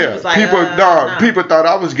something, and you was like, people thought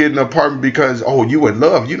I was getting an apartment because you in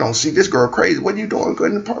love. You don't see this girl crazy. What are you doing?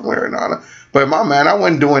 Getting an apartment and all that. But in my mind, I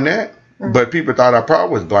wasn't doing that. But people thought I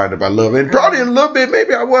probably was blinded by love. And probably a little bit,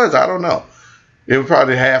 maybe I was. I don't know. It was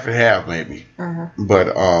probably half and half, maybe.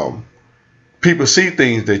 But people see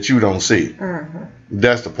things that you don't see.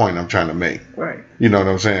 That's the point I'm trying to make. Right. You know what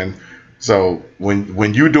I'm saying? So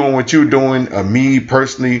when you're doing what you're doing, me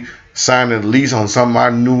personally, signing a lease on something I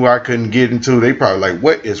knew I couldn't get into. They probably like,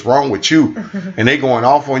 what is wrong with you? And they going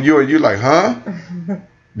off on you, and you're like, huh?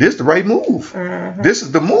 This the right move. This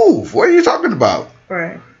is the move. What are you talking about?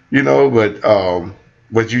 Right. You know,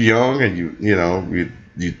 but you young, and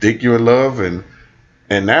you think you're in love, and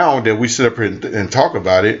now that we sit up here and talk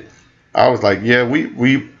about it, I was like, yeah,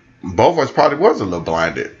 we both of us probably was a little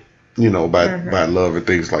blinded, by love and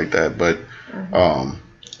things like that. But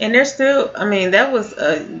and there's still, I mean, that was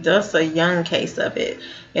just a young case of it,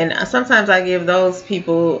 and sometimes I give those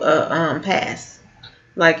people a pass.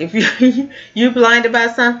 Like if you blinded by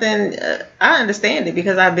something, I understand it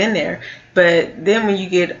because I've been there. But then when you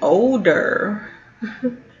get older,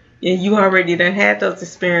 and you already done had those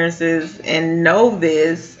experiences and know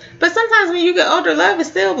this. But sometimes when you get older, love is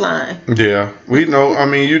still blind. Yeah, we know. I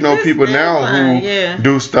mean, people now blind, who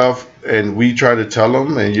do stuff, and we try to tell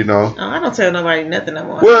them, and Oh, I don't tell nobody nothing no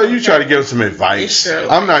more. Well, you try to give them some advice.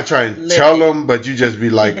 I'm not trying to tell them, but you just be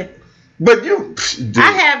like. But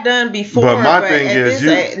I have done before. But my thing is,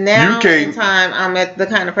 now you can't. In time, I'm at the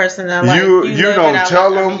kind of person that like you don't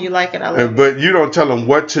tell them. You like it, I love it. But you don't tell them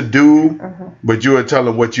what to do. But you would tell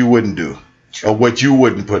them what you wouldn't do. Or what you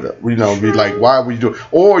wouldn't put up, be like, why would you do it?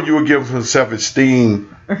 Or you would give them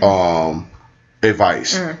self-esteem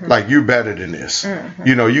advice, like you're better than this.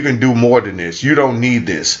 You can do more than this. You don't need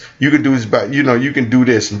this. You can do this, but you can do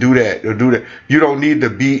this and do that or do that. You don't need to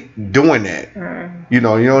be doing that. You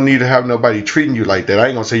don't need to have nobody treating you like that. I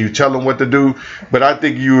ain't gonna say you tell them what to do, but I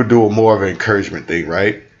think you would do a more of an encouragement thing,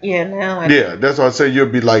 right? Yeah, now. That's why I say you'll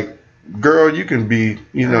be like, girl, you can be,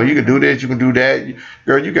 you can do this, you can do that,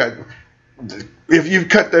 girl, you got. If you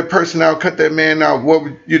cut that person out, cut that man out,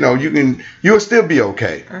 you'll still be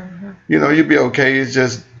okay. You'll be okay. It's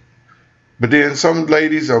just, but then some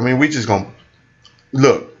ladies, I mean, we just gonna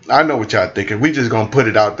look. I know what y'all thinking. We just gonna put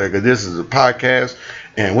it out there because this is a podcast,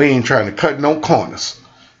 and we ain't trying to cut no corners.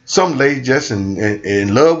 Some lady just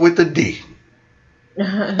in love with the D.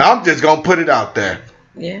 I'm just gonna put it out there.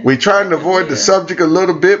 Yeah. We trying to avoid the subject a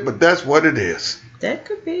little bit, but that's what it is. That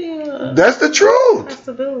could be that's the truth.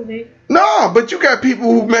 Possibility. No, but you got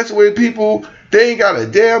people who mess with people. They ain't got a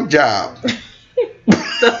damn job. He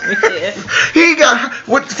ain't got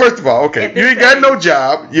what? First of all, okay, you ain't got no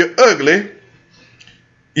job. You're ugly.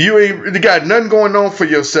 You ain't got nothing going on for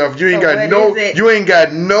yourself. You ain't got no. You ain't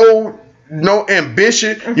got no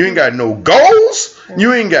ambition. You ain't got no goals.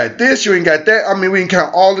 You ain't got this. You ain't got that. I mean, we can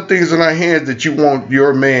count all the things in our hands that you want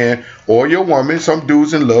your man or your woman. Some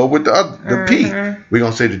dudes in love with the P. We're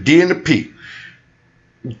gonna say the D and the P.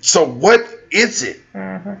 So what is it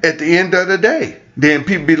at the end of the day? Then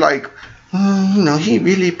people be like, he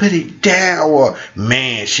really put it down, or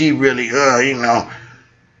man, she really,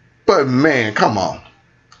 But man, come on,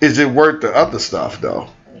 is it worth the other stuff though?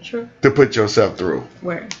 True. To put yourself through.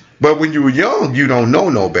 Right. But when you were young, you don't know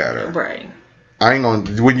no better. Right. I ain't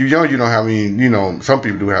gonna. When you're young, you don't have any. Some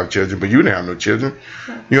people do have children, but you didn't have no children.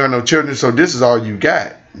 You have no children, so this is all you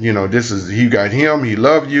got. This is you got him. He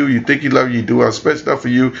loved you. You think he loved you. He do all special stuff for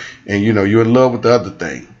you, and you're in love with the other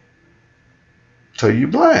thing. So you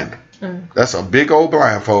blind. That's a big old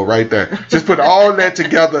blindfold right there. Just put all that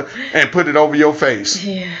together and put it over your face.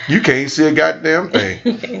 Yeah. You can't see a goddamn thing.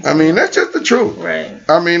 I mean, that's just the truth. Right.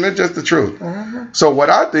 I mean, that's just the truth. So what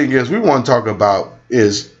I think is we want to talk about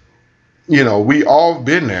is, we all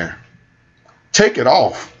been there. Take it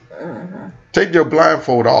off. Take your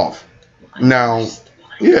blindfold off. Now,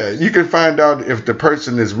 you can find out if the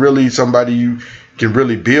person is really somebody you can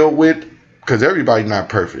really build with, because everybody's not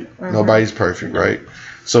perfect. Nobody's perfect, right?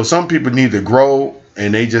 So some people need to grow,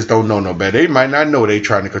 and they just don't know no better. They might not know they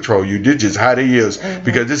trying to control you. This just how they is,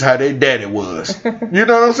 because this is how their daddy was. You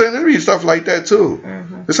know what I'm saying? There be stuff like that too.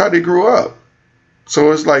 This how they grew up.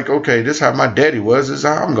 So it's like, okay, this is how my daddy was. This is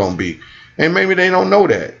how I'm gonna be. And maybe they don't know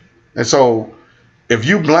that. And so if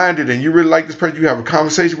you blinded and you really like this person, you have a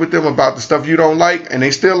conversation with them about the stuff you don't like, and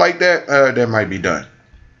they still like that, that might be done.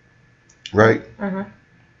 Right?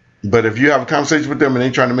 But if you have a conversation with them and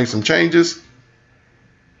they trying to make some changes,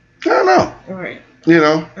 I don't know. Right.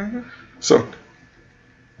 So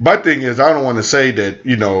my thing is, I don't want to say that,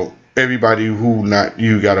 everybody who not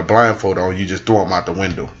you got a blindfold on, you just throw them out the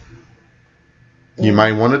window. You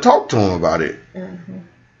might want to talk to them about it.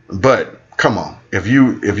 But come on, if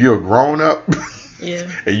you're a grown up, and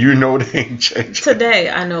they ain't changing.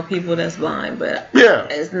 Today, I know people that's blind, but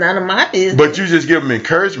it's none of my business. But you just give them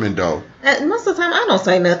encouragement, though. Most of the time, I don't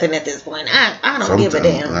say nothing at this point. I don't give a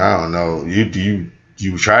damn. I don't know.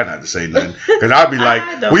 You try not to say nothing, because I'll be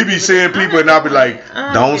like, we be seeing people, and I'll be like,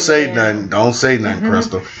 don't say nothing,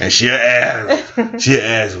 Crystal, and she'll ask,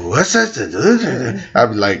 what's that? I'll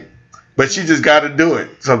be like, But she just got to do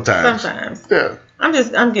it sometimes. Sometimes. Yeah. I'm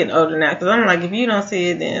getting older now because I'm like, if you don't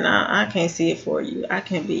see it, then I can't see it for you. I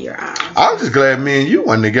can't be your eyes. I'm just glad me and you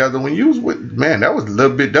went together when you was with, man, that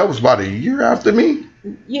was about a year after me.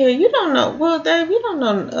 Yeah, you don't know. Well, Dave, you don't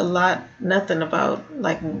know nothing about,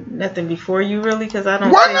 like, nothing before you, really, because I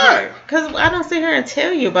don't. Why not? Because I don't sit here and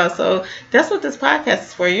tell you about. So that's what this podcast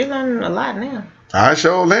is for. You're learning a lot now. I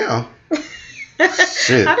sure now.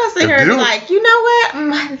 Shit. I don't sit here and be like, you know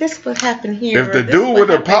what? This would happen here. If the dude would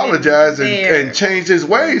apologize and change his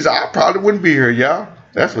ways, I probably wouldn't be here, y'all.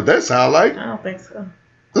 That's what that sound like. I don't think so.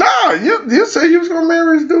 Nah, you said you was gonna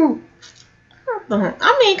marry this dude.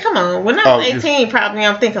 I mean, come on. When I was 18, probably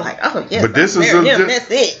I'm thinking like, oh yes, but this is him. That's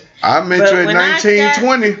it. I met you at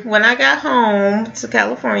 1920. When I got home to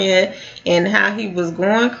California and how he was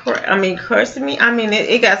cursing me. I mean,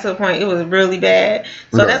 it got to the point it was really bad.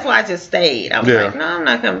 So that's why I just stayed. I was like, no, I'm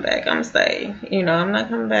not coming back. I'm gonna stay. I'm not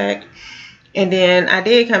coming back. And then I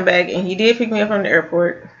did come back, and he did pick me up from the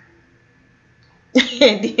airport.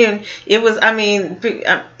 And then it was,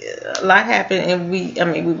 a lot happened, and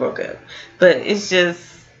we broke up. But it's just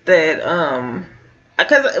that,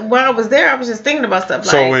 because while I was there, I was just thinking about stuff.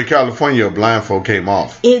 So in California, a blindfold came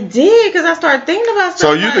off. It did, because I started thinking about stuff.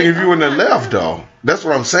 So you think if you wouldn't have left, though? That's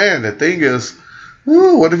what I'm saying. The thing is,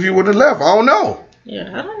 what if you would have left? I don't know. Yeah,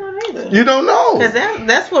 I don't know either. You don't know. Because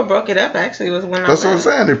that's what broke it up, actually, was when That's what I'm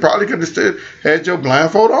saying. They probably could have still had your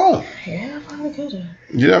blindfold on. Yeah, I probably could have.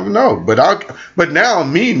 You never know. But now,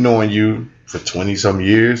 me knowing you for 20-some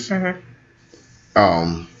years, yeah,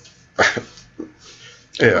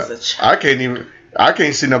 I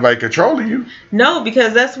can't see nobody controlling you. No,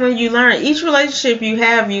 because that's when you learn. Each relationship you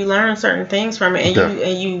have, you learn certain things from it,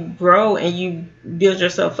 and you grow and you build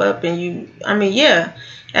yourself up, and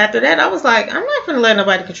After that, I was like, I'm not gonna let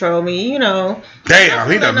nobody control me,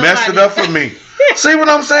 Damn, he done messed it up for me. See what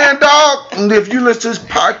I'm saying, dog? And if you listen to this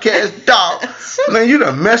podcast, dog, man, you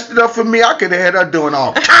done messed it up for me. I could have had her doing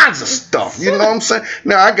all kinds of stuff. You know what I'm saying?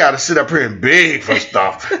 Now I gotta sit up here and beg for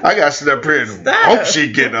stuff. I gotta sit up here and hope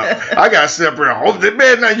she get up. I gotta sit up here and hope that,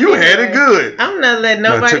 man, now you had it good. I'm not letting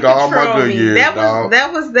nobody took all my good me. years, that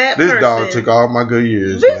was that this person. Dog took all my good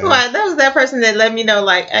years. That was that person that let me know,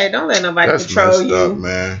 like, hey, don't let nobody control you. Up,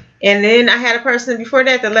 man. And then I had a person before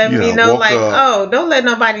that let me know, like, oh, don't let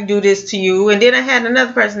nobody do this to you. And then I had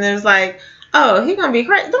another person that was like, oh, he gonna be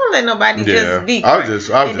crazy. Don't let nobody just be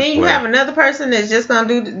crazy. And then you have another person that's just gonna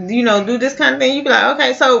do this kind of thing. You be like,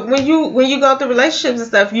 okay, so when you go through relationships and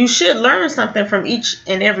stuff, you should learn something from each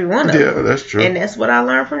and every one of them. Yeah, that's true. And that's what I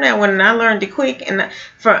learned from that one. And I learned it quick. And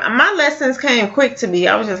my lessons came quick to me.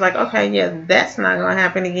 I was just like, okay, yeah, that's not gonna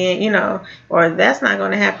happen again, or that's not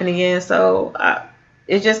gonna happen again. So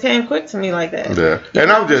it just came quick to me like that. Yeah,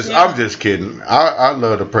 and I'm just kidding. I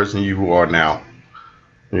love the person you are now.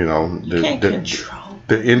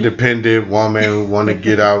 The independent woman who want to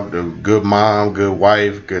get out, the good mom, good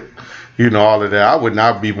wife, good, all of that. I would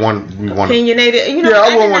not be one. Opinionated.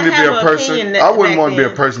 I wouldn't want to be a person. I wouldn't want to be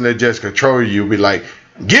a person that just control you. Be like,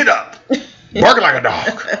 get up, bark like a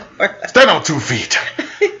dog, stand on 2 feet.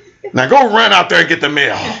 Now go run out there and get the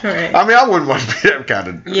mail. Right. I wouldn't want to be that kind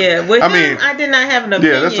of. Yeah, with him, I did not have an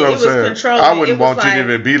opinion. Yeah, that's what I'm saying. Controlling. I wouldn't want you to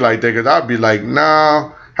even be like that, because I'd be like,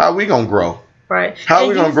 nah, how we gonna grow? Right. How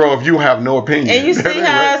we gonna grow if you have no opinion? And you see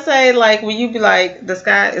how I say, like, when you be like, the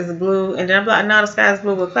sky is blue, and then I'm like, no, the sky is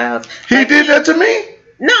blue with clouds. He did that to me?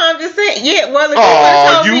 No, I'm just saying, yeah, well, if you would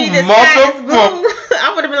have told me the sky is blue,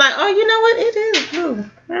 I would have been like, oh, you know what, it is blue.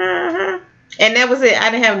 Uh-huh. And that was it.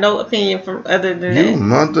 I didn't have no opinion from other than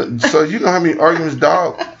that. So you know how many arguments,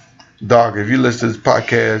 dog, if you listen to this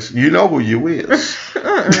podcast, you know who you is.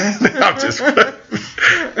 I'm just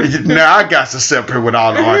now I got to separate with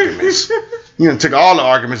all the arguments. You took all the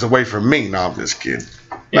arguments away from me. No, I'm just kidding.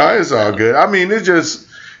 No, it's all good. It's just,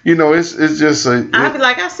 it's just a. I'd be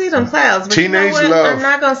like, I see them clouds, but teenage love. I'm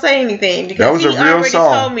not gonna say anything because that was he a real already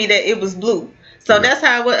song. told me that it was blue. So that's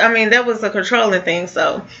how that was a controlling thing.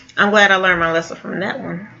 So I'm glad I learned my lesson from that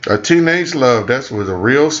one. A Teenage Love, that was a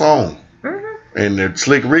real song. Mm-hmm. And the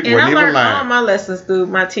Slick Rick wasn't even lying. And I learned all my lessons through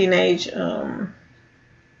my teenage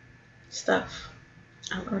stuff.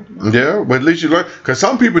 Yeah, but at least you learn, because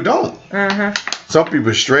some people don't. Some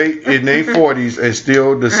people straight in their 40s and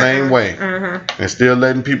still the same way, and still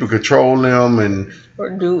letting people control them and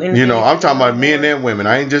do anything. I'm talking about men and women.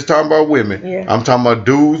 I ain't just talking about women. Yeah. I'm talking about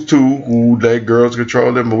dudes too who let girls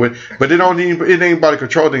control them. But it ain't about a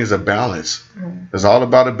control thing. It's a balance. It's all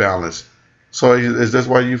about a balance. So is this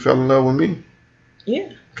why you fell in love with me?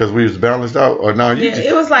 Yeah. Because we was balanced out, or no? You Yeah, just,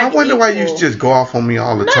 it was like I wonder why you equal. just go off on me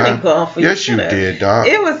all the Not time. even going for you. Yes, you Shut up. did, dog.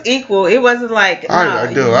 It was equal. It wasn't like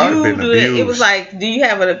I do. I'd have been do it. It abused. was like, do you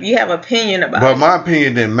have opinion about But it? my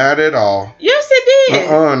opinion didn't matter at all. Yes, it did.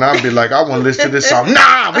 And I'd be like, I want to listen to this song.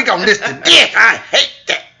 Nah, we gonna listen to this. I hate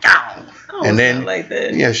that song. Oh, And it's then, not like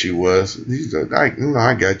that. yeah, she was.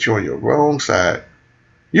 I got you on your wrong side.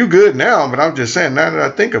 You good now, but I'm just saying. Now that I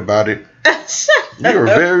think about it, you were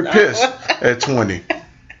very pissed at 20.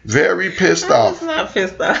 Very pissed I off. was not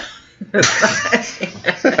pissed off.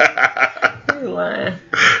 You lying.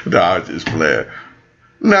 No, I was just playing.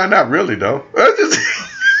 No, not really though. I just.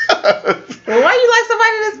 Well, why you like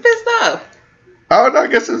somebody that's pissed off? Oh, no, I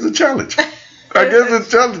guess it was a challenge. I guess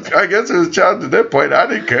it was a challenge at that point. I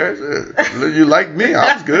didn't care. You liked me.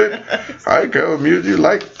 I was good. I didn't care what music you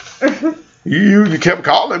liked. You kept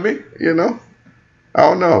calling me, you know. I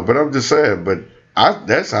don't know, but I'm just saying. But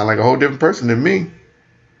that sounds like a whole different person than me.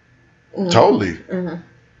 Mm-hmm. Totally. Mm-hmm.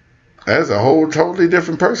 That's a whole totally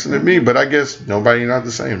different person than me. But I guess nobody not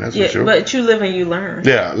the same. That's for sure. But you live and you learn.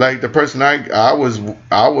 Yeah, like the person I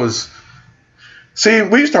was. See,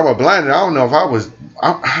 we used to talk about blinded. I don't know if I was.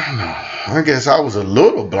 I don't know. I guess I was a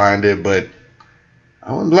little blinded, but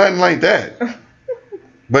I wasn't blinded like that.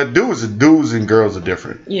 But dudes and girls are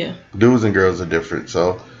different. Yeah. Dudes and girls are different.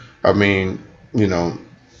 So, I mean, you know,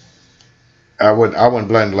 I wasn't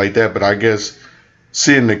blinded like that. But I guess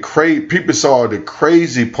seeing people saw the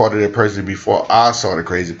crazy part of that person before I saw the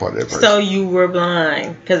crazy part of that person. So you were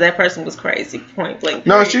blind because that person was crazy, point blank.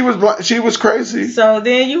 No, she was blind. She was crazy. So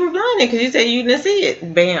then you were blinded because you said you didn't see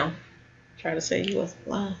it. Bam. Try to say you wasn't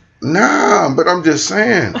blind. Nah, but I'm just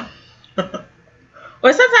saying.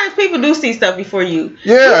 Or sometimes people do see stuff before you.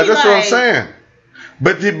 Yeah, that's what I'm saying.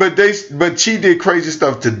 But she did crazy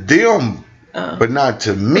stuff to them, but not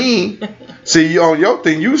to me. See, on your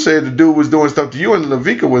thing, you said the dude was doing stuff to you, and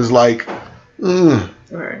Lavika was like,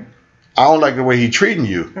 Right. I don't like the way he treating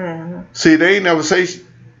you. Mm-hmm. See, they ain't never say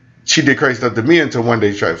she did crazy stuff to me until one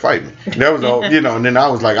day she tried to fight me. That was all, you know. And then I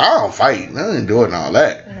was like, I don't fight. I ain't doing all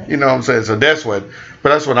that. You know what I'm saying? So that's what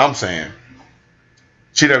I'm saying.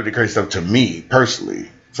 She never did crazy stuff to me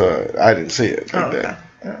personally, so I didn't see it like that.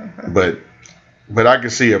 Uh-huh. But I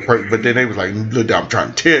could see but then they was like, look, I'm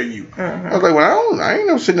trying to tell you. Uh-huh. I was like, well, I ain't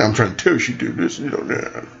no sitting there. I'm trying to tell you she did this, you know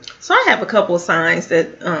that. So I have a couple of signs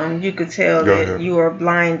that you could tell that you are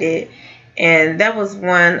blinded, and that was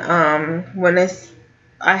one when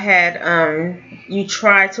I had you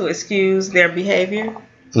try to excuse their behavior.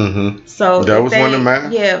 Mm-hmm. So that was one of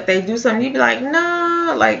mine. Yeah, if they do something, you'd be like,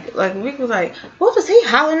 no, like Rick was like, what was he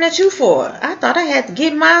hollering at you for? I thought I had to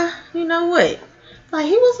get my, you know what? Like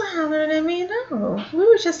he wasn't hollering at me. No, we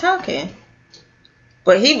were just talking.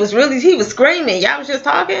 But he was screaming. Y'all was just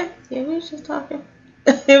talking. Yeah, we was just talking.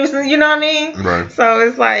 It was, you know what I mean? Right. So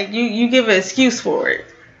it's like you give an excuse for it.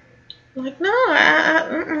 Like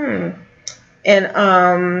no,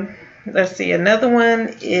 And let's see. Another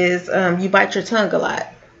one is you bite your tongue a lot.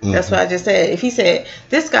 Mm-hmm. That's what I just said. If he said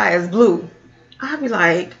this guy is blue, I'd be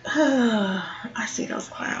like, I see those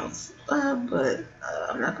clouds, but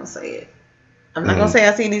I'm not gonna say it. I'm not gonna say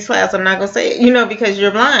I see these clouds. I'm not gonna say it, you know, because you're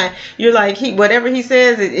blind. You're like whatever he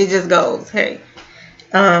says, it just goes. Hey,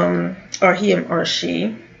 or him or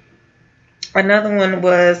she. Another one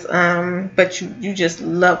was, but you just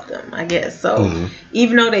love them, I guess. So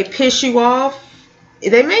even though they piss you off,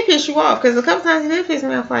 they may piss you off, because a couple times he did piss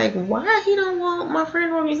me off. Like, why he don't want my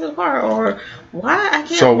friend or me to the car, or why I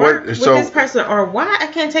can't work with this person, or why I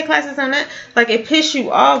can't take classes on that. Like, it piss you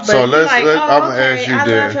off, but you're like, I'm gonna ask you, I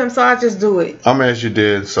love him, so I just do it. I'm gonna ask you,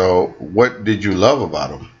 Dan. So, what did you love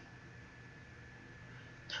about him?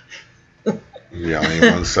 Yeah, I ain't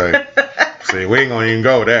gonna say. See, we ain't gonna even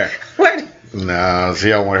go there. What? Nah,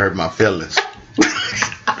 see, I don't want to hurt my feelings.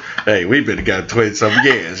 Hey, we've been together 20-some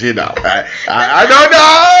years, you know. I don't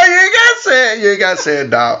know. You ain't got to say it. You ain't got to say it,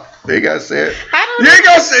 dog. You ain't got to say it. You ain't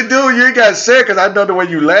got to say, dude. You ain't got to say it, because I know the way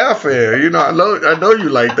you laugh here. You know, I know you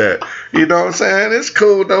like that. You know what I'm saying? It's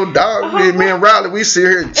cool, though, dog. Me and Riley, we sit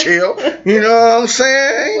here and chill. You know what I'm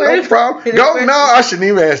saying? Ain't no problem. No, I shouldn't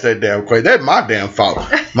even ask that damn question. That's my damn fault.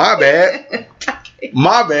 My bad.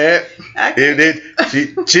 My bad.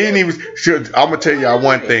 She didn't even. I'm gonna tell y'all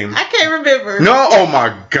one thing. I can't remember. No, oh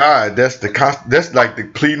my God, that's like the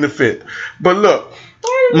pleading the fifth. But look,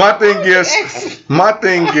 my thing is, we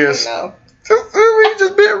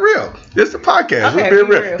just being real. This is a podcast. Okay, we being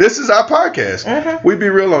real. This is our podcast. We be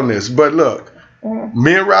real on this. But look,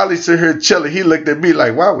 me and Riley sit here chilling. He looked at me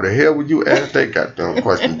like, why the hell would you ask that goddamn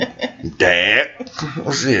question, Dad?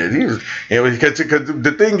 Shit, because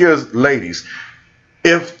the thing is, ladies.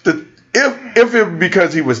 If it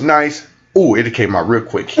because he was nice, ooh, it came out real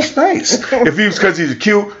quick. He's nice. If he was because he's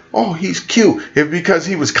cute, oh, he's cute. If because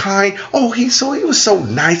he was kind, oh, he was so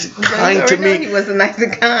nice and kind to me. He was nice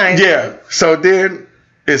and kind. Yeah. So then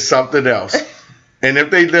it's something else. And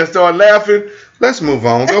if they start laughing, let's move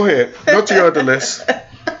on. Go ahead. Go to your other list.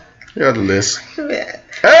 Your other list. Yeah.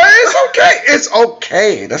 Hey, it's okay. It's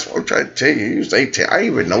okay. That's what I'm trying to tell you. You was 18. I didn't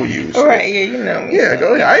even know you. So. Right, yeah, you know me. Yeah,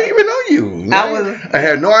 go ahead. I didn't even know you. I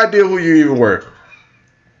had no idea who you even were.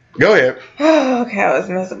 Go ahead. Oh, okay, I was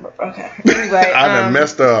messing up. Okay. Anyway. I done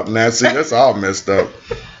messed up. Now, see, that's all messed up.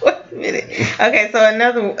 Wait a minute. Okay, so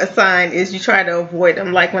another sign is you try to avoid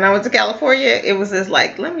them. Like when I went to California, it was just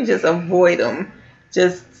like, let me just avoid them.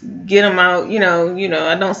 Just get them out, you know,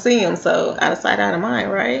 I don't see them, so out of sight, out of mind,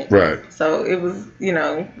 right? Right. So it was,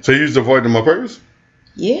 So you used to avoid them on purpose?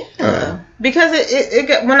 Yeah. Because it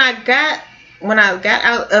got, when I got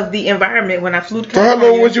out of the environment, when I flew to California. So how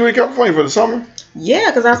long was you in California, for the summer? Yeah,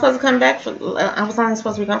 because I was supposed to come back I was only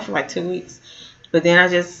supposed to be gone for like 2 weeks. But then I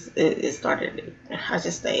just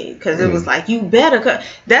stayed because it was like, you better come.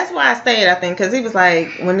 That's why I stayed, I think, because he was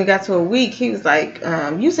like, when it got to a week, he was like,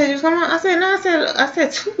 you said you was coming on? I said, no, I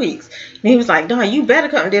said 2 weeks. And he was like, no, you better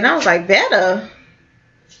come. Then I was like, better?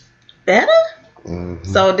 Mm-hmm.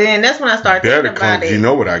 So then that's when I started thinking about it. You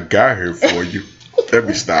know what I got here for you. Let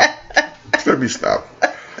me stop.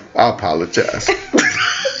 I apologize.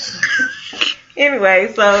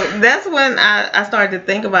 Anyway, so that's when I started to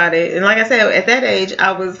think about it. And like I said, at that age,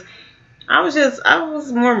 I was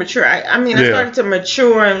more mature. I started to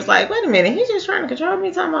mature and was like, wait a minute, he's just trying to control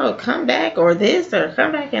me, talking about come back or this or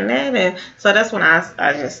come back and that. And so that's when I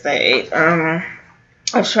just stayed. I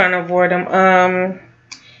was trying to avoid them.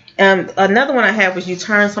 And another one I had was you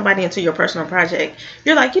turn somebody into your personal project.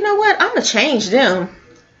 You're like, you know what? I'm going to change them.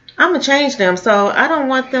 So I don't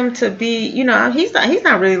want them to be, he's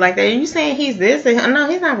not really like that. You saying he's this? And, no,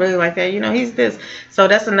 he's not really like that. He's this. So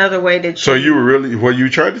that's another way that So you were you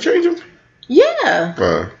tried to change him? Yeah.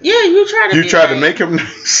 Yeah, you tried to. You tried to make him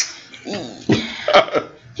nice.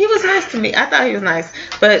 He was nice to me. I thought he was nice,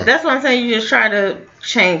 but that's what I'm saying. You just try to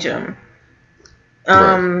change him.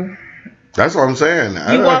 Right. That's what I'm saying.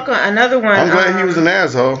 You walk on another one. I'm glad he was an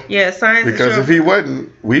asshole. Yeah, signs. Because if he wasn't,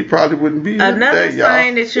 we probably wouldn't be here another today,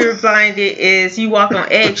 sign that you're blinded is you walk on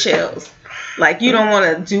eggshells. Like you don't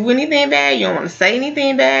want to do anything bad. You don't want to say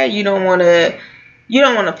anything bad. You don't want to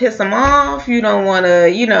piss them off. You don't want to.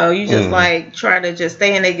 You just like try to just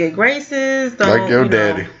stay in their good graces. Like your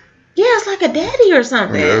daddy. Yeah, it's like a daddy or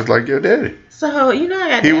something. Yeah, it's like your daddy. So, I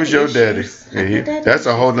got He was your issues. daddy. Yeah, that's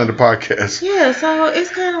a whole nother podcast. Yeah, so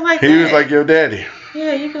it's kind of like He was like your daddy.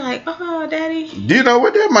 Yeah, you be like, oh, daddy. Do you know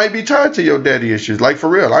what? That might be tied to your daddy issues. Like, for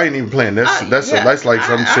real, I ain't even playing. That's like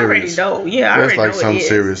something serious. I already know. Yeah, that's like something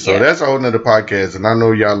serious. So that's a whole nother podcast. And I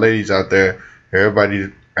know y'all ladies out there,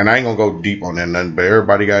 everybody, and I ain't going to go deep on that nothing, but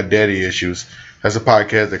everybody got daddy issues. That's a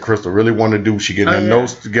podcast that Crystal really want to do. She getting her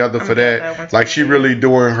notes together for that. Like she really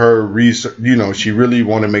doing her research. She really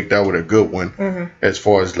want to make that with a good one. Mm-hmm. As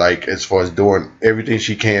far as doing everything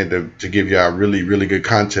she can to give y'all really, really good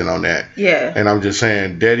content on that. Yeah. And I'm just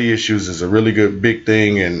saying, daddy issues is a really good big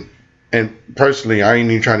thing. And personally, I ain't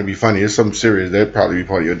even trying to be funny. It's something serious. That'd probably be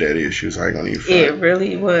part of your daddy issues. I ain't gonna even. It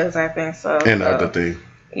really was. I think so. And other thing.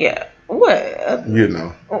 Yeah. What?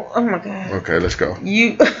 Oh my God. Okay, let's go.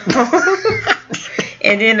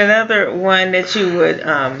 And then another one that you would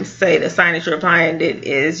say the sign that you're applying it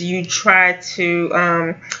is you try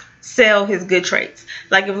to sell his good traits.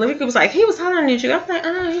 Like if Lavika was like, he was hollering at you, I'm like,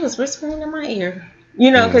 oh, he was whispering in my ear.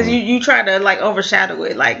 Because you try to like overshadow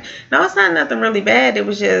it. Like, no, it's not nothing really bad. It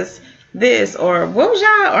was just this. Or what was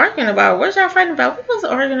y'all arguing about? What was y'all fighting about? We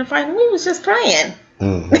wasn't arguing and fighting. We was just playing.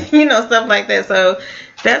 Mm-hmm. Stuff like that. So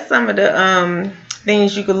that's some of the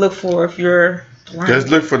things you could look for if you're blind. Just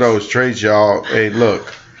look for those traits, y'all. Hey,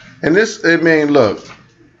 look. And look,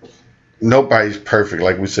 nobody's perfect,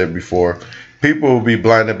 like we said before. People will be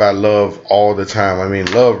blinded by love all the time.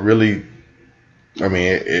 Love really,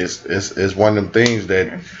 it's one of them things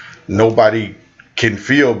that nobody can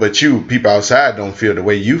feel but you. People outside don't feel the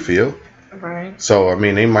way you feel. Right. So,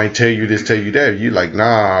 they might tell you this, tell you that. You like,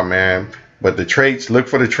 nah, man. But the traits, look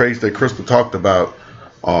for the traits that Crystal talked about.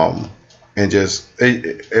 And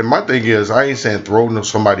my thing is, I ain't saying throw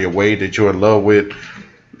somebody away that you're in love with.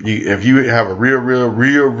 If you have a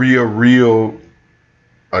real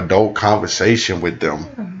adult conversation with them,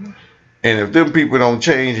 mm-hmm. and if them people don't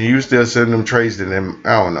change and you still send them traits to them,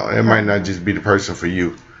 I don't know. It might not just be the person for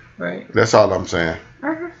you. Right. That's all I'm saying.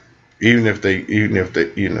 Mm-hmm. Even if they,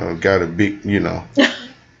 got a big,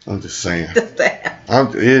 I'm just saying.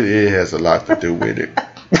 It has a lot to do with it.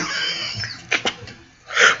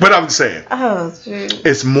 But I'm saying, Oh, shoot.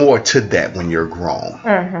 it's more to that when you're grown.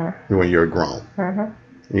 When you're grown.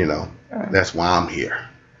 You know, that's why I'm here.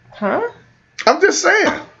 Huh? I'm just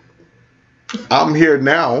saying. I'm here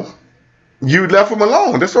now. You left him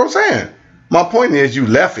alone. That's what I'm saying. My point is you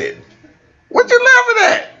left it. What you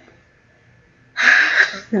laughing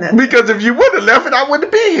at? Because if you would have left it, I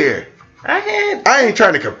wouldn't be here. I ain't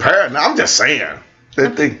trying to compare. No, I'm just saying.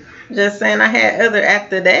 That thing. Just saying I had other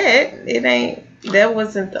after that. That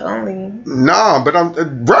wasn't the only. Nah, but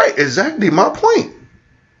I'm right. Exactly my point.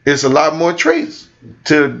 It's a lot more traits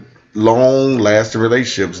to long-lasting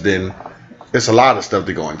relationships than it's a lot of stuff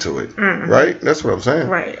to go into it. Right? That's what I'm saying.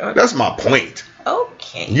 Right. Okay. That's my point.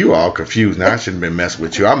 Okay. You all confused now. I shouldn't have been messing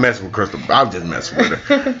with you. I'm messing with Crystal. I'm just messing with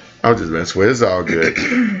her. I'm just messing with her. It's all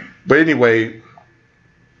good. But anyway,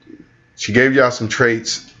 she gave y'all some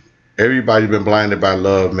traits. Everybody's been blinded by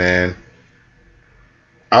love, man.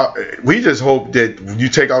 We just hope that you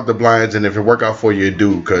take out the blinds, and if it work out for you,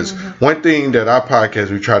 do. Because one thing that our podcast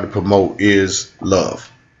we try to promote is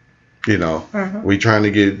love. You know, we trying to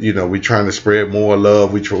get, we trying to spread more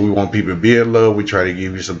love. We want people to be in love. We try to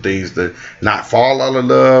give you some things to not fall out of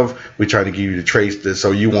love. We try to give you the traits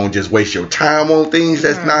so you won't just waste your time on things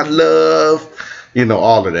that's not love.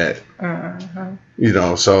 All of that.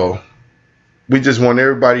 So we just want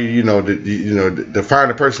everybody, to find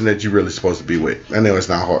the person that you're really supposed to be with. I know it's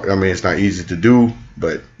not hard. I mean, it's not easy to do,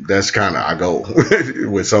 but that's kind of our goal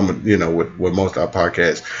with some, with most of our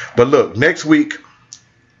podcasts. But look, next week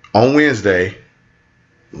on Wednesday,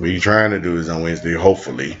 what you're trying to do is on Wednesday,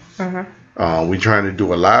 hopefully. We're trying to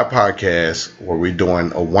do a live podcast where we're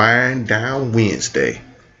doing a wind down Wednesday.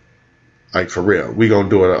 Like for real. We're going to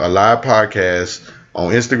do a live podcast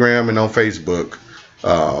on Instagram and on Facebook.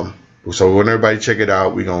 So when everybody check it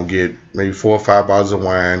out, we're going to get maybe 4 or 5 bottles of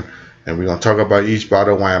wine, and we're going to talk about each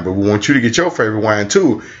bottle of wine. But we want you to get your favorite wine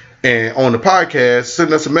too. And on the podcast,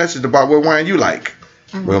 send us a message about what wine you like.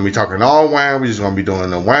 We're going to be talking all wine. We're just going to be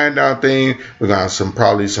doing a wind down thing. We're going to have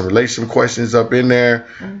probably some relationship questions up in there.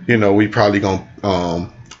 We probably going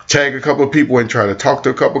to tag a couple of people and try to talk to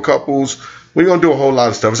a couple couples. We're going to do a whole lot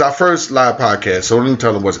of stuff. It's our first live podcast, so don't even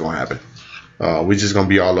tell them what's going to happen. We're just going to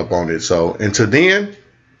be all up on it. So until then,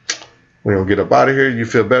 we're going to get up out of here. You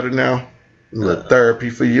feel better now? A little therapy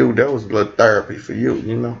for you. That was a little therapy for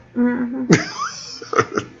you,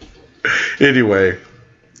 Anyway,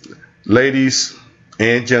 ladies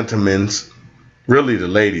and gentlemen, really the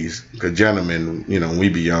ladies, because gentlemen, we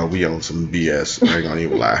on some BS. I ain't going to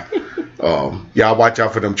even lie. Y'all watch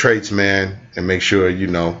out for them traits, man, and make sure,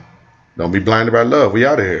 don't be blinded by love. We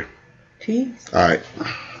out of here. Peace. All right.